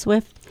Taylor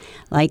Swift,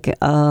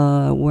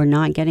 were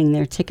not getting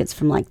their tickets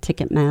from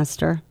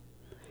Ticketmaster.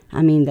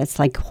 I mean, that's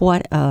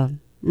what.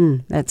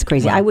 That's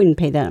crazy. Right. I wouldn't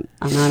pay that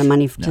amount of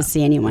money to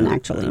see anyone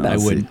actually. I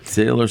wouldn't.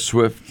 Taylor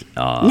Swift.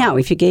 Now,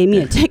 if you gave me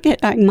a ticket,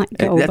 I might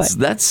go.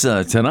 That's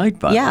tonight,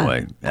 by the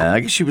way.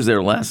 I guess she was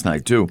there last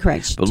night too.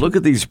 Correct. But look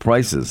at these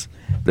prices.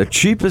 The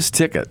cheapest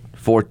ticket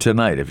for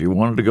tonight, if you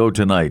wanted to go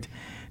tonight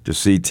to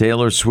see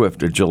Taylor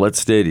Swift at Gillette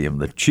Stadium,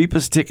 the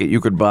cheapest ticket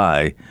you could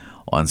buy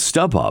on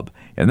StubHub,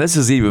 and this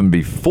is even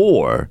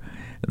before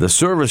the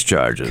service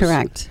charges.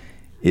 Correct.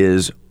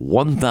 Is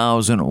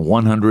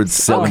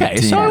 $1,117.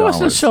 Okay, so it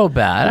wasn't so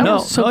bad.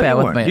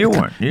 You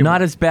weren't.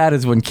 Not as bad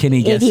as when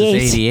Kinney gets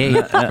his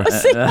 88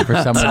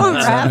 for someone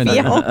at 70.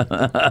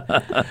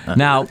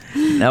 Now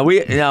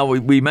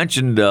we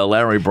mentioned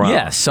Larry Brown.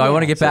 Yes, so I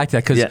want to get back to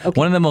that because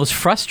one of the most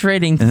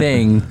frustrating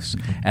things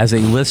as a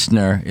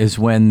listener is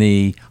when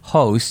the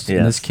host,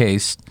 in this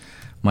case,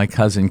 my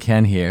cousin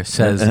Ken here,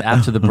 says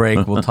after the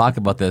break we'll talk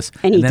about this,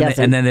 and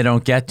then they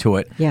don't get to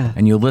it. Yeah.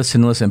 And you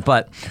listen.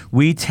 But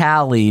we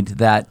tallied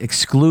that,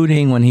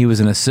 excluding when he was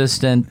an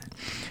assistant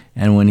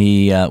and when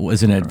he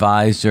was an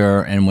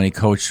advisor and when he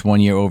coached 1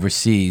 year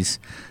overseas,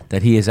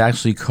 that he has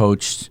actually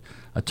coached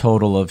a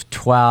total of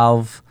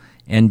 12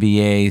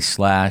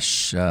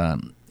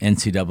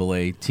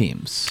 NBA/NCAA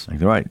teams.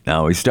 Right.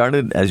 Now, he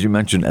started, as you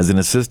mentioned, as an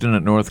assistant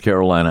at North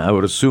Carolina, I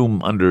would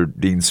assume under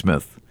Dean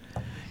Smith.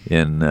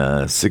 In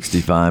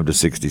 65 to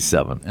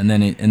 67. And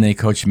then they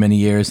coached many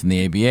years in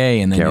the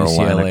ABA and then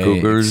Carolina UCLA,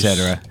 Cougars,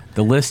 etc.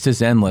 The list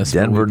is endless.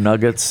 Denver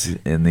Nuggets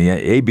in the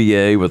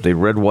ABA with the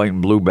red, white,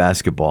 and blue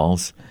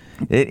basketballs.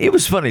 It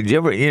was funny.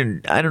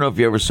 I don't know if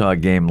you ever saw a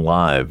game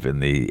live in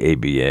the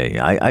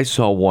ABA. I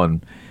saw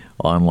one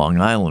on Long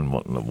Island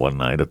one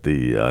night at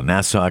the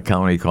Nassau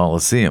County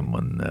Coliseum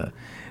when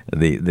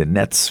the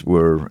Nets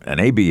were an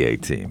ABA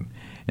team.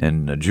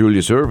 And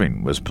Julius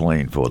Erving was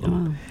playing for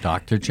them. Oh.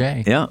 Dr.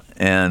 J. Yeah,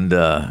 and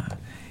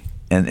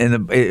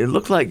And it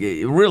looked like,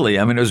 really,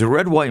 I mean, it was a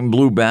red, white, and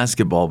blue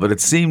basketball, but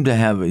it seemed to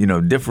have,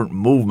 different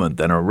movement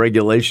than a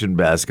regulation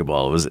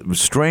basketball. It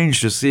was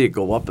strange to see it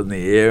go up in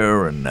the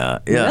air. And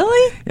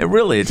Really? It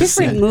really.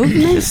 Different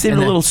movement? It seemed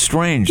a little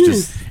strange.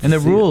 And the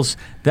rules,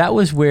 that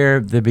was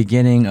where the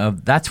beginning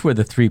of, that's where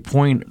the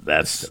three-point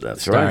that's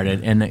started. right.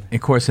 And,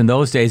 of course, in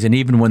those days, and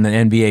even when the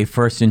NBA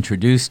first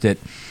introduced it,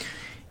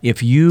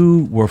 if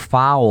you were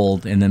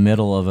fouled in the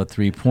middle of a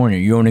three-pointer,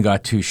 you only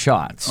got 2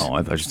 shots. Oh,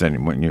 I thought you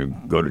said when you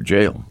go to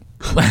jail.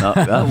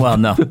 Well,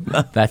 no,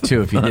 that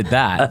too, if you did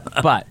that.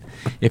 But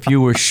if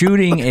you were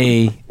shooting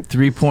a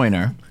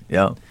three-pointer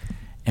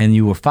and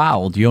you were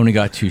fouled, you only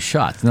got 2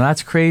 shots. Now,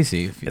 that's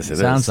crazy. Yes, it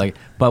sounds is. like.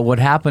 But what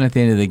happened at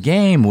the end of the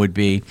game would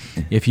be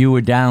if you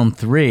were down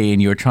 3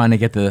 and you were trying to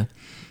get the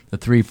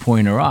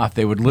three-pointer off,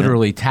 they would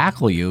literally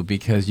tackle you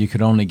because you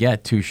could only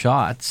get 2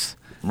 shots.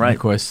 Right. And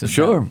of course,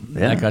 Sure.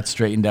 that got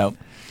straightened out.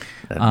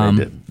 They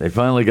did. They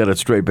finally got it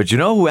straight. But you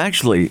know who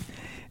actually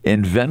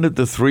invented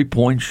the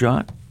three-point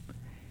shot?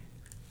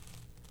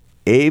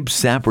 Abe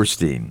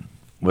Saperstein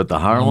with the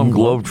Harlem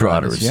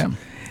Globetrotters.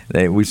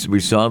 Yeah. We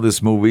saw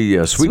this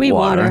movie,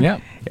 Sweetwater,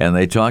 Yep. and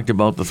they talked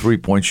about the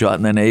three-point shot,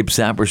 and then Abe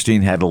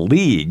Saperstein had a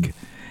league,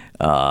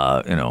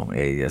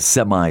 a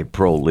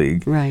semi-pro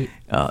league, Right.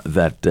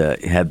 that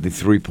had the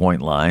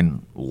three-point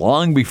line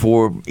long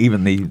before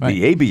even the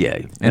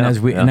ABA. And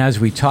as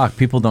we talk,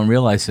 people don't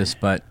realize this,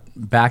 but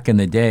back in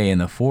the day, in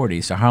the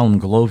 40s, the Harlem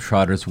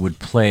Globetrotters would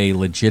play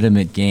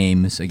legitimate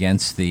games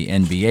against the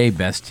NBA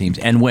best teams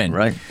and win.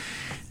 Right.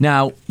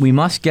 Now, we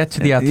must get to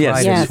the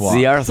arthritis Yes. walk.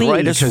 The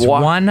arthritis because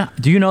walk.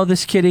 do you know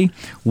this, Kitty?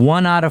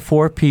 1 out of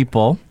 4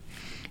 people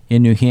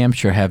in New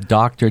Hampshire have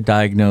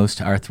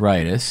doctor-diagnosed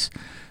arthritis.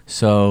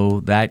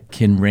 So that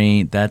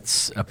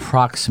that's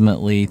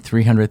approximately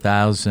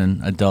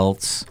 300,000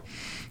 adults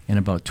and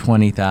about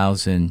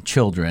 20,000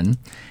 children.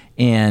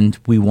 And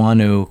we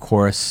want to, of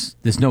course,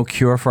 there's no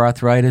cure for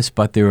arthritis,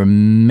 but there are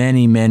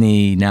many,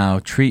 many now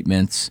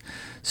treatments.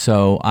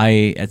 So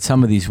at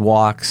some of these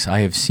walks,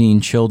 I have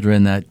seen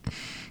children that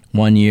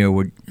one year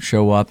would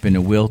show up in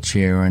a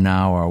wheelchair and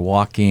now are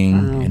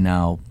walking and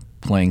now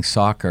playing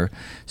soccer.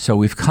 So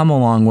we've come a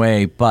long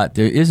way, but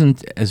there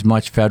isn't as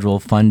much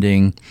federal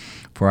funding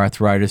for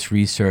arthritis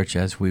research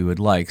as we would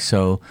like.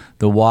 So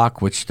the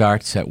walk, which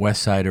starts at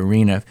Westside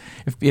Arena,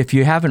 if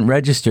you haven't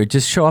registered,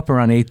 just show up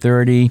around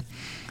 8:30.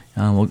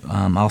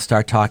 I'll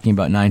start talking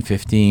about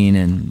 9:15,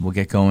 and we'll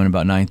get going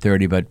about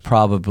 9:30. But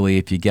probably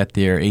if you get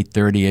there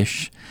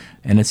 8:30ish,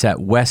 and it's at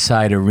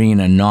Westside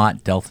Arena,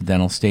 not Delta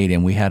Dental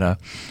Stadium. We had a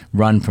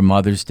run for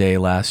Mother's Day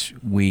last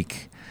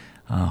week.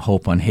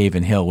 Hope on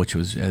Haven Hill, which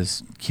was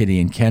as Kitty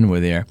and Ken were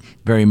there.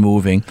 Very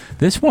moving.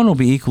 This one will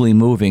be equally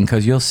moving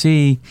because you'll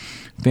see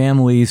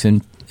families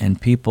and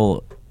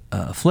people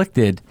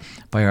afflicted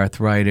by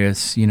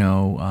arthritis,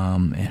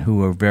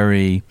 who are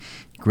very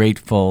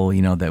grateful,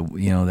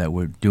 that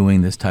we're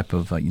doing this type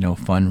of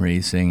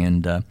fundraising,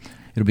 and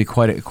it'll be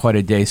quite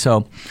a day.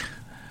 So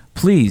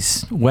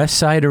please,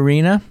 Westside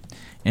Arena.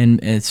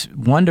 And it's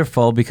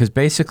wonderful because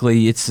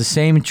basically it's the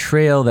same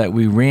trail that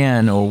we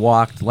ran or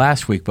walked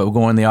last week, but we're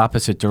going the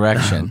opposite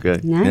direction. Okay.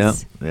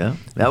 Nice. Yeah.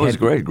 That was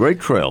great. Great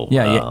trail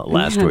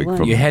last week.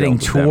 From You're heading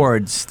Delta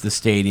towards the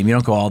stadium. You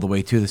don't go all the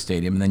way to the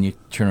stadium, and then you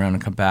turn around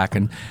and come back.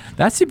 And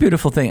that's the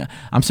beautiful thing.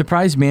 I'm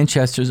surprised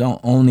Manchester's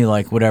only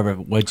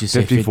what'd you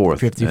say? 54th.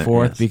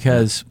 54th, yes.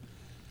 because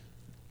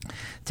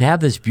to have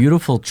this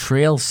beautiful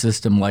trail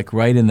system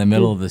right in the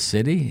middle of the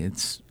city, it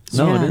is.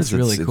 It's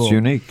really cool. It's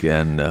unique,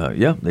 and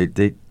they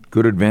take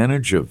good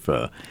advantage of.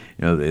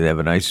 They have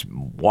a nice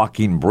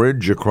walking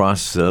bridge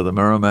across the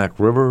Merrimack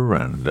River,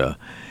 and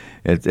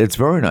it's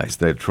very nice.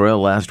 The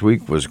trail last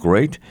week was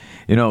great.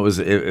 It was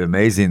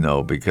amazing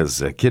though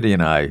because Kitty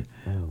and I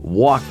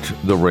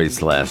walked the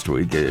race last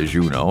week, as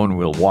you know, and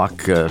we'll walk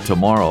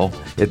tomorrow.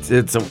 It's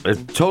a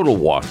total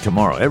walk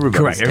tomorrow.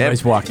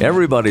 Everybody's walking.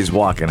 Everybody's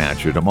walking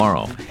at you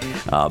tomorrow.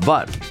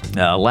 But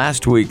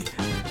last week.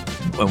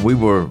 When we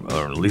were,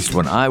 or at least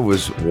when I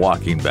was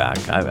walking back,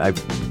 I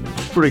was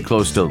pretty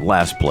close to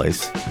last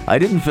place. I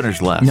didn't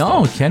finish last.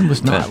 No, Ken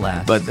was not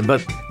last. But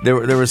there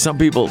were some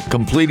people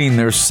completing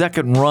their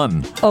second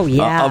run. Oh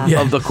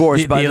yeah. Of the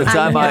course. By the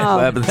time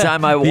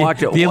I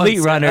walked it, the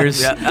elite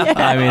runners.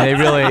 I mean,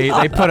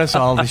 they put us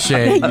all to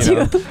shame.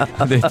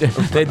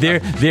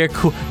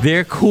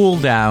 Their cool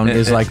down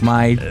is like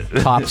my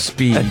top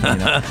speed.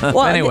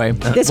 Well, anyway,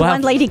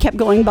 one lady kept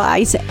going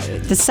by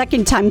the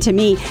second time to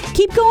me.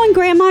 Keep going,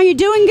 Grandma. You're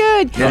doing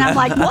good. And I'm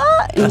like,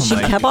 what? And she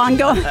kept on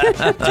going.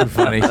 Too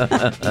funny.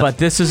 But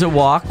this is a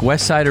walk,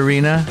 Westside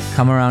Arena.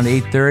 Come around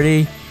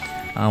 8:30.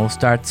 We'll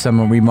start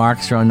some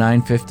remarks around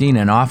 9:15,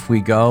 and off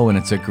we go. And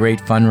it's a great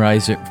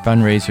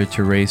fundraiser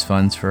to raise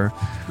funds for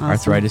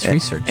arthritis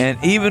research.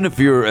 And even if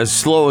you're as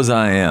slow as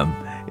I am,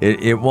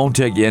 it won't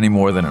take you any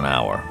more than an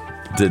hour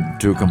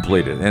to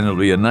complete it. And it'll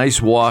be a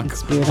nice walk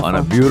on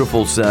a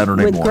beautiful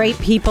Saturday morning. With great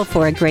people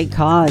for a great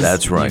cause.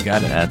 That's right. You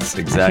got it. That's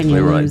exactly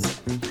right.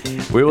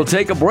 We will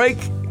take a break.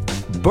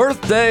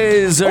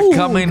 Birthdays are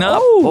coming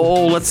up.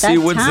 Let's see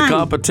who wins the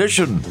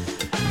competition.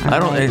 I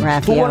don't.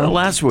 Who won it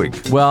last week?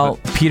 Well,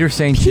 Peter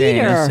St.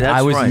 James.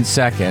 I was in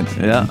second.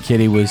 Yeah.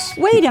 Kitty was.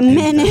 Wait a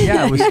minute.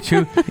 Yeah,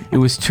 it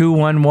was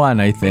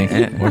 2-1-1, I think,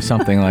 or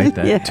something like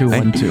that.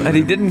 2-1-2. And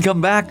he didn't come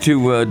back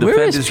to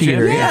defend his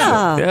Peter?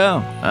 championship.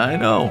 Yeah, I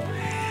know.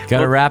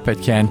 Got to wrap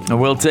it, Ken.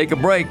 And we'll take a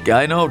break.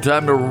 I know,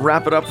 time to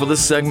wrap it up for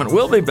this segment.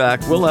 We'll be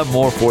back. We'll have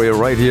more for you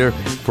right here.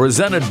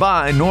 Presented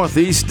by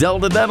Northeast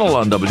Delta Dental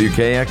on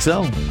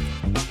WKXL.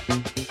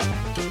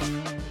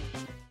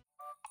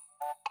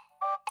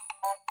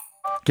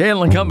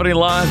 Cail and Company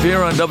live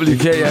here on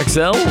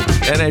WKXL,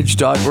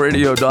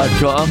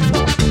 NHTalkRadio.com.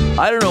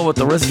 I don't know what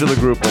the rest of the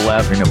group are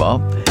laughing about,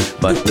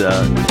 but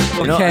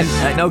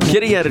I know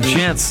Kitty had a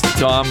chance,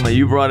 Tom.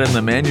 You brought in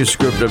the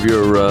manuscript of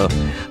your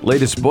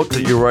latest book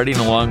that you're writing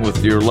along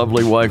with your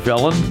lovely wife,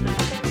 Ellen.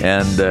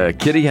 And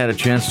Kitty had a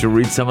chance to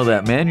read some of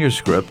that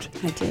manuscript.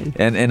 I did.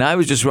 And I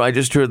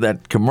just heard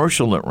that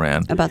commercial that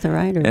ran. About the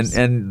writers.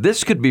 And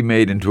this could be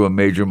made into a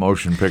major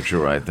motion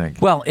picture, I think.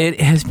 Well,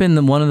 it has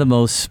been one of the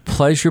most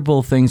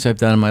pleasurable things I've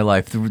done in my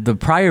life. The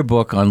prior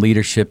book on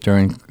leadership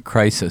during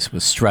crisis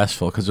was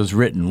stressful because it was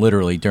written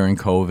literally during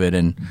COVID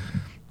and,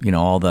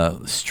 all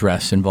the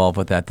stress involved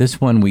with that. This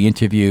one, we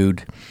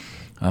interviewed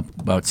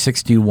about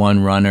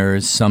 61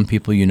 runners, some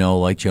people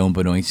like Joan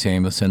Benoit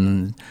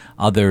Samuelson,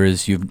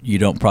 others you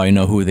don't probably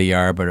know who they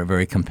are, but are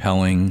very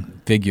compelling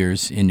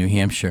figures in New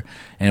Hampshire,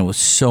 and it was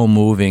so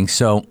moving.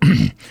 So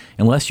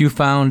unless you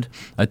found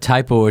a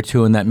typo or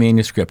two in that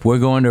manuscript, we're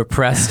going to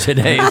press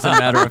today, as a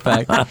matter of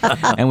fact,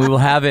 and we will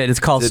have it.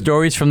 It's called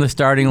Stories from the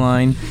Starting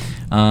Line.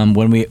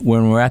 When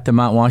we're at the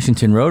Mount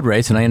Washington Road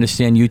Race, and I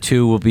understand you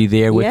two will be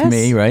there with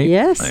me, right?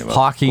 Yes.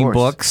 Hawking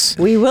books.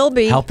 We will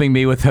be helping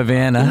me with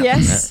Havana.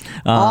 Yes.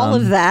 All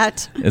of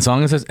that. As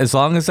long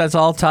as that's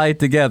all tied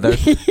together,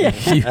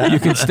 you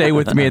can stay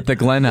with me at the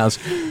Glen House,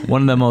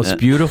 one of the most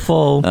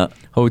beautiful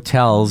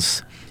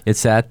hotels.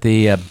 It's at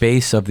the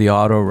base of the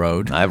Auto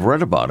Road. I've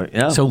read about it.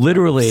 Yeah. So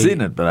literally, I've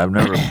seen it, but I've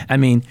never. I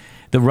mean,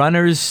 the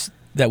runners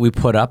that we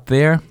put up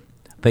there,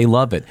 they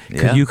love it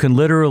because you can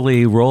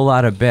literally roll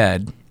out of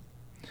bed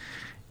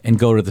and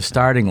go to the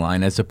starting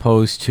line, as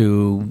opposed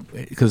to,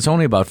 because it's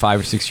only about 5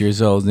 or 6 years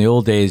old. In the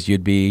old days,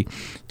 you'd be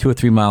 2 or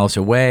 3 miles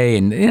away,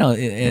 and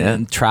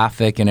and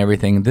traffic and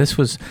everything. This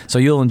was so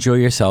you'll enjoy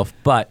yourself.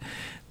 But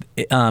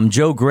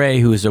Joe Gray,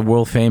 who is a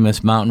world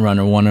famous mountain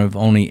runner, one of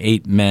only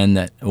 8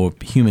 men or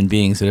human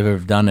beings that have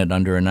ever done it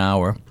under an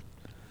hour,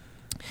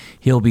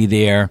 he'll be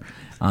there.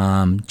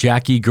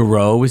 Jackie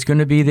Garreau is going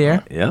to be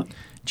there. Yeah.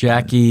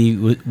 Jackie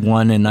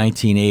won in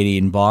 1980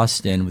 in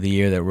Boston, the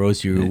year that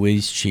Rosie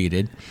Ruiz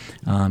cheated.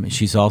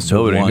 She's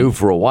also nobody knew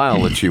for a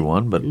while that she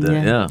won, but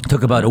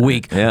took about a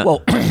week. Yeah.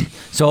 Well,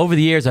 so over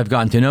the years I've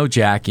gotten to know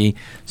Jackie.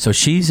 So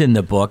she's in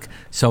the book.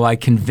 So I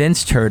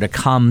convinced her to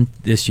come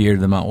this year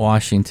to the Mount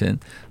Washington.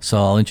 So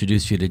I'll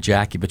introduce you to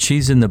Jackie. But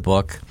she's in the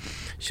book.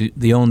 She's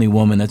the only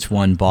woman that's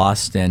won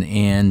Boston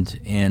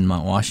and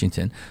Mount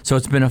Washington. So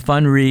it's been a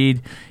fun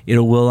read.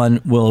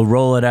 We'll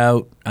roll it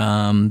out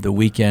the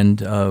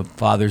weekend of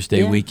Father's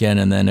Day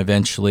weekend, and then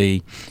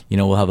eventually,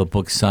 we'll have a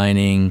book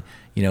signing,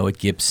 at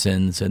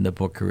Gibson's and the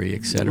Bookery,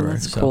 et cetera.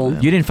 That's cool.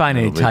 You didn't find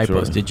any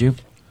typos, did you?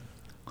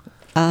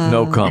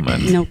 No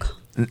comment.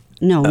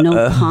 No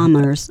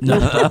commerce. No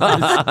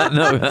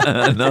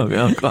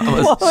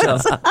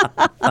comments.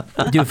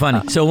 Do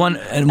funny. So one,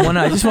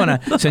 I just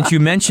want to, since you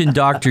mentioned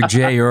Dr.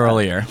 J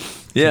earlier.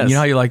 Yes. You know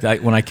how you like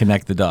that when I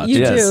connect the dots?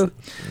 You do.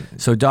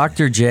 So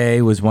Dr.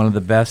 J was one of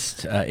the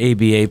best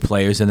ABA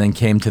players and then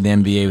came to the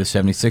NBA with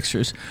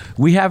 76ers.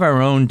 We have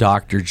our own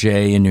Dr.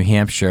 J in New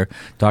Hampshire,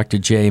 Dr.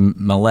 J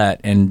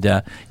Millett.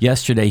 And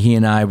yesterday he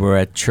and I were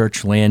at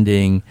Church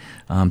Landing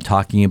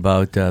talking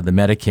about the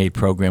Medicaid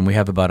program. We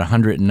have about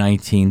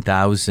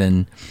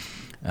 119,000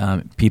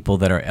 people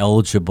that are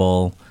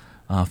eligible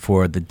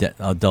for the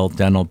adult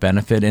dental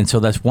benefit, and so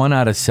that's 1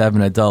 out of 7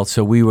 adults.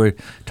 So we were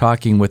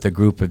talking with a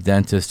group of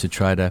dentists to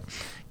try to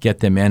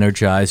get them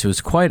energized. It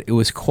was quite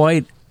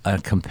a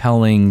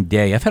compelling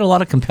day. I've had a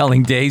lot of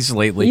compelling days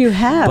lately. You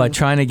have, but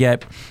trying to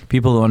get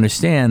people to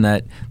understand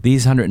that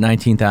these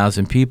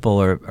 119,000 people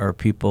are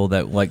people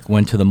that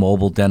went to the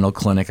mobile dental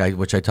clinic,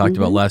 which I talked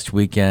about last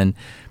weekend.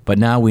 But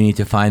now we need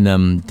to find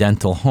them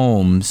dental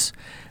homes.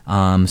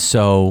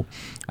 So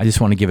I just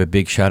want to give a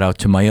big shout out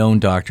to my own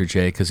Dr.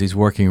 J, because he's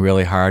working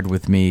really hard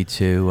with me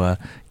to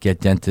get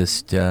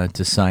dentists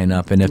to sign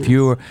up. And if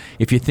you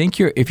think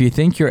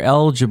you're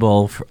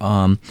eligible,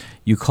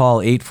 you call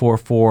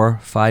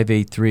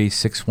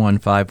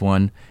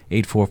 844-583-6151,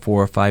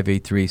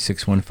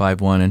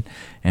 844-583-6151,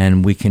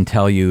 and we can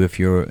tell you if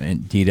you're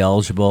indeed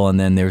eligible. And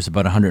then there's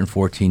about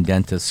 114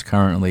 dentists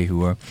currently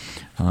who are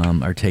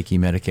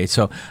taking Medicaid.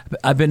 So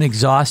I've been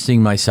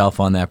exhausting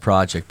myself on that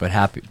project, but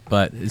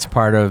it's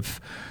part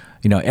of,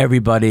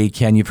 everybody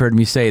you've heard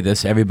me say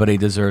this, everybody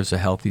deserves a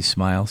healthy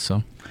smile.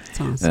 So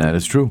That's awesome. That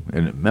is true.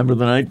 And remember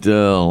the night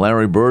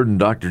Larry Bird and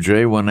Dr.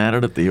 J went at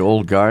it at the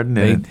old Garden?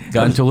 They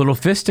got into a little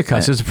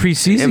fisticuffs. It was a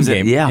preseason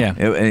game.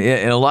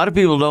 And a lot of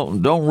people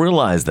don't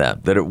realize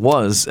that it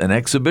was an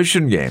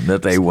exhibition game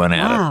that they went at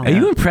it. Are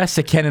you impressed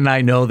that Ken and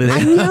I know this?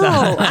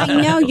 I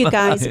know, you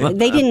guys.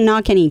 They didn't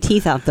knock any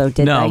teeth out, though, did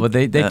they? No, but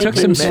they took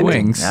some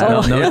swings.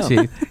 No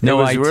teeth. It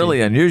was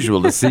really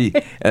unusual to see,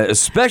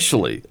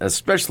 especially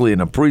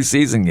in a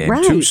preseason game,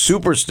 two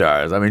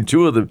superstars. I mean,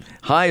 two of the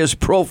highest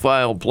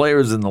profile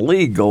players in the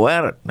league go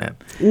at it, man.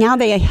 Now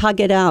they hug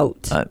it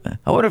out. I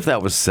wonder if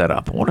that was set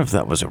up. I wonder if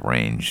that was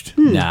arranged.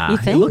 Nah,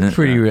 it looked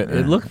pretty.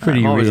 It looked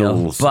pretty real. A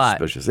little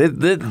suspicious. It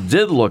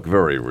did look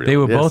very real. They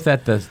were both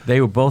at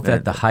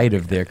the height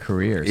of their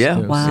careers. Yeah,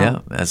 too. Wow. Yeah.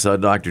 I saw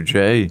Dr.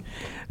 J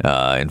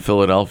in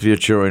Philadelphia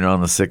cheering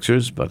on the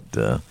Sixers, but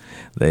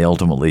they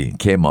ultimately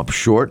came up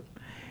short.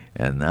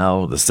 And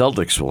now the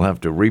Celtics will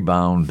have to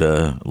rebound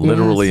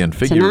literally and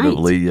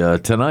figuratively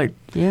tonight.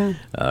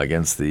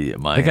 Against the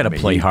Miami. They got to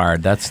play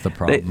hard. That's the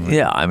problem.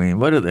 I mean,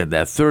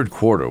 that third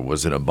quarter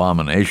was an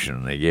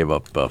abomination. They gave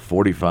up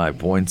 45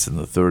 points in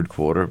the third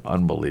quarter.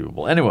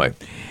 Unbelievable. Anyway,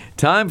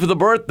 time for the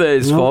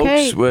birthdays,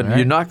 folks. When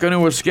you're not going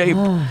to escape.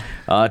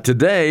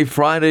 Today,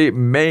 Friday,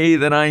 May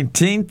the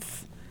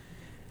 19th.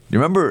 You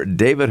remember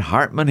David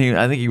Hartman?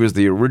 I think he was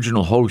the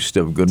original host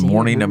of Good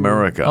Morning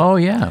America. Oh,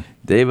 yeah.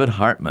 David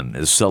Hartman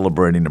is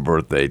celebrating a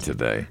birthday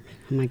today.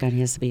 Oh, my God,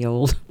 he has to be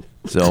old.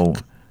 So,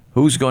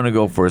 who's going to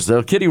go first?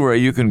 Kitty Ray,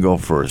 you can go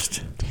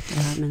first.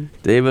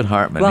 David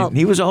Hartman. Well,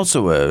 he was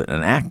also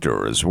an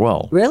actor as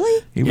well.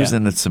 Really? He was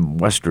in some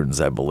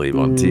Westerns, I believe,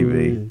 on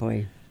TV.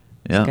 Boy,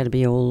 he's got to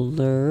be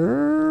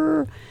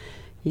older.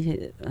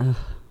 He's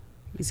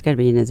got to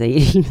be in his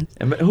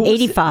 80s.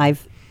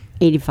 85.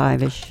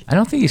 85-ish. I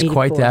don't think he's 84,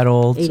 quite that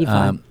old.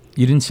 85.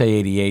 You didn't say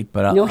 88,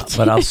 but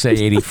I'll say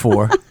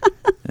 84.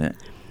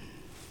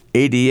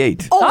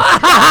 88. Oh.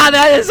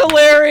 That is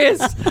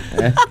hilarious.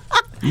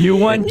 You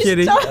won,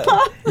 Kitty.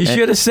 You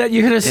should have said.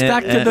 You could have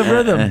stuck to the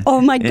rhythm.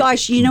 Oh my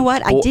gosh! You know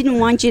what? I didn't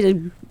want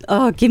you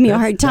to give me a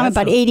hard time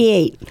about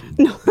 88.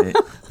 No.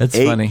 That's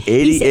funny.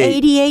 88. He's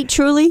 88,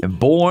 truly.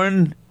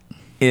 Born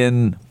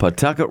in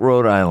Pawtucket,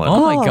 Rhode Island.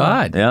 Oh my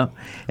God! Yeah,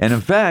 and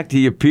in fact,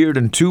 he appeared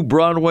in 2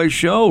 Broadway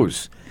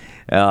shows,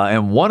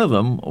 and one of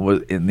them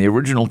was in the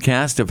original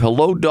cast of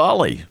Hello,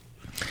 Dolly.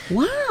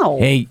 Wow.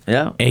 Hey,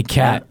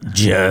 cat.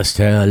 Just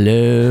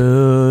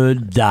hello,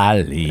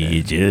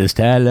 Dolly. Just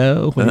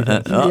hello.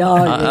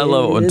 I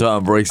love it when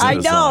Tom breaks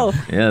into song.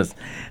 Yes.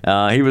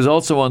 He was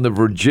also on The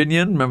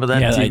Virginian. Remember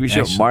that TV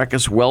show?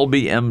 Marcus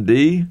Welby,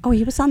 MD. Oh,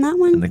 he was on that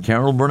one? And the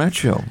Carol Burnett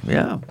Show.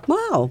 Yeah.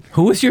 Wow.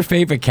 Who was your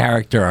favorite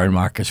character on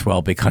Marcus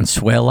Welby?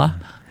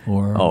 Consuela?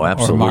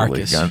 Absolutely. Or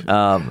Marcus?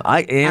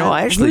 I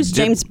actually who's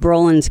James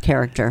Brolin's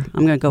character?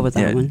 I'm going to go with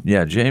that one.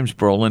 Yeah, James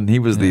Brolin. He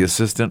was the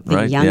assistant,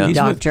 right? Young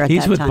doctor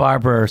he's with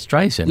Barbara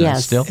Streisand.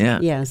 Yes. Still.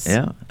 Yeah. Yes.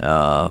 Yeah.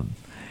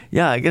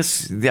 I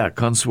guess. Yeah,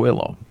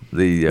 Consuelo,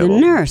 the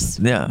nurse.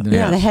 Yeah.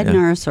 The head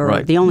nurse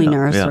or the only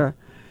nurse or.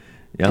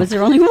 Yeah. Was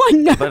there only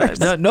one nurse?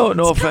 But, no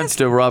offense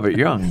to Robert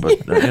Young, but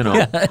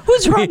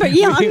Who's Robert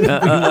Young?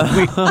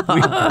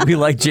 we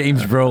like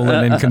James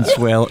Brolin and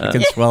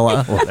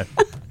Consuela.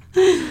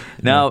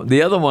 Now,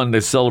 the other one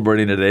they're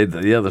celebrating today,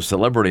 the other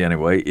celebrity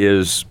anyway,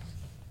 is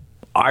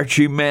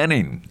Archie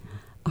Manning.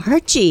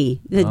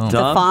 Archie, the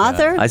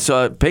father? I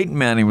saw Peyton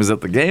Manning was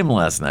at the game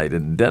last night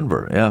in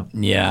Denver. Yeah.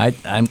 Yeah,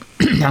 I'm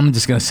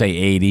just going to say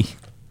 80.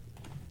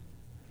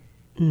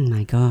 Oh,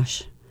 my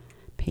gosh.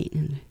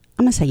 Peyton.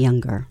 I'm going to say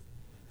younger.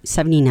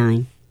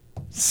 79.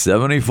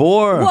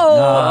 74. Whoa.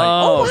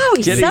 Oh, wow.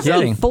 He's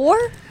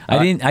 74?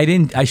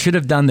 I should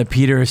have done the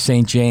Peter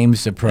St.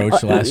 James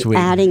approach last week.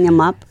 Adding him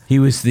up. He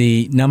was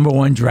the number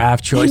 1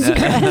 draft choice.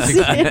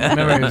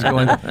 Remember, he was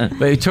going,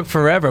 but it took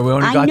forever. We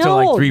only got to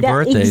like 3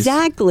 birthdays.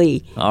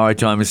 Exactly. All right,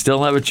 Tom, you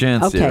still have a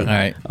chance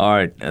here. All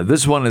right.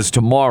 This one is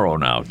tomorrow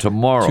now.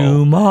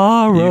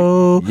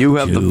 Tomorrow. You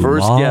have the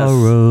first guess.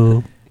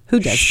 Who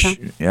does, Tom?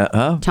 Yeah,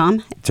 huh?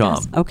 Tom? Tom.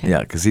 Yes. Okay. Yeah,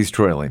 because he's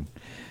trailing.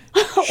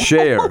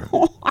 Cher.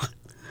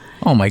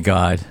 Oh, my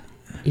God.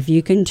 If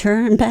you can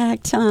turn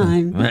back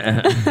time.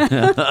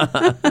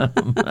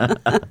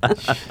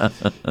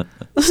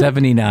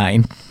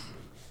 79.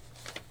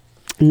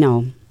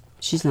 No,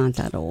 she's not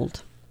that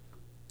old.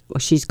 Well,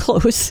 she's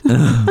close.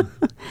 I'm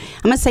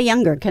going to say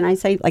younger. Can I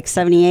say like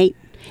 78?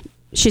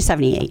 She's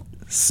 78.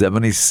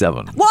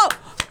 77. Whoa!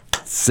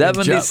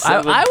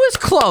 77. I was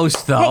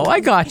close, though. I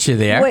got you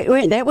there.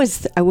 Wait. That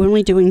was, are we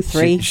only doing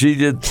 3? She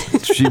did.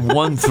 She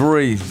won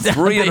 3.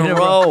 3 in a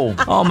row.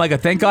 Oh, my God.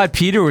 Thank God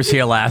Peter was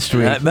here last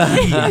week.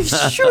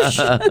 Shush.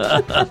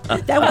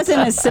 That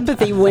wasn't a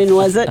sympathy win,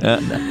 was it?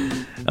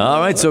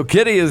 All right, so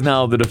Kitty is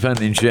now the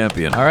defending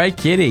champion. All right,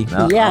 Kitty.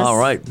 Yes. All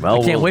right.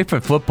 Well, I can't wait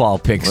for football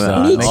picks. Me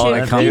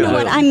too. You know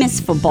what? I miss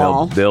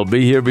football. They'll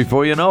be here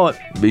before you know it.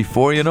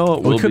 Before you know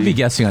it, we could be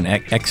guessing on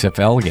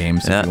XFL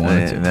games if you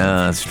wanted to.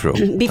 No, that's true.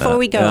 Before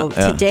we go,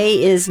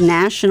 today is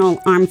National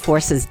Armed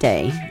Forces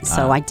Day,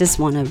 so I just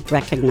want to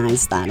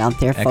recognize that out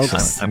there,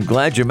 folks. I'm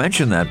glad you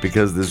mentioned that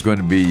because there's going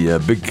to be a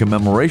big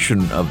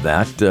commemoration of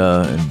that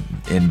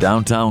in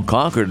downtown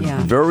Concord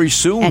very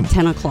soon. At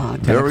 10 o'clock.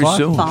 Very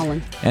soon.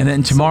 Fallen. And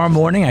then tomorrow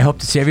morning, I hope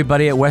to see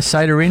everybody at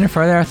Westside Arena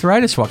for the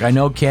Arthritis Walk. I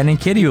know Ken and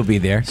Kitty will be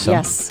there. So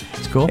yes.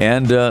 It's cool.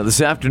 And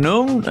this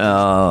afternoon,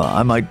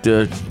 I might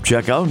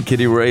check out, and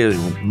Kitty Ray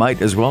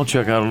might as well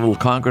check out a little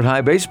Concord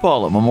High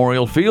baseball at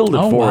Memorial Field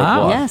at 4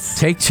 o'clock. Yes.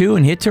 Take 2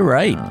 and hit to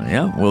right.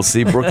 We'll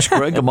see Brooks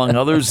Craig, among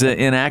others,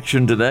 in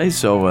action today.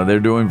 So they're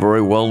doing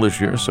very well this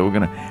year. So we're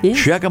going to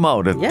check them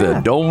out at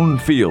Doane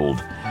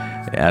Field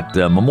at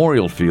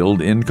Memorial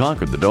Field in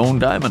Concord, the Doane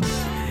Diamond.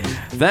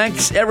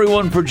 Thanks,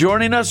 everyone, for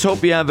joining us.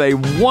 Hope you have a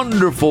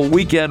wonderful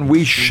weekend.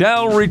 We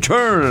shall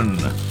return,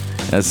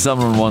 as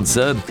someone once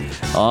said,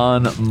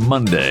 on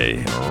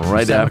Monday,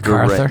 right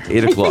after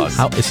 8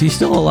 o'clock. Is he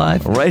still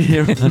alive? Right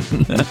here.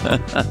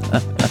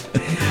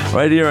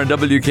 Right here on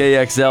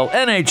WKXL,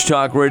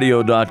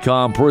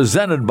 NHTalkRadio.com,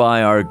 presented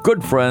by our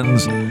good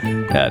friends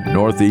at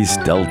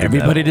Northeast Delta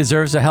Everybody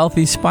deserves a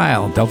healthy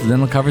smile.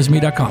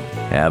 DeltaDentalCoversMe.com.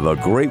 Have a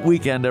great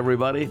weekend,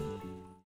 everybody.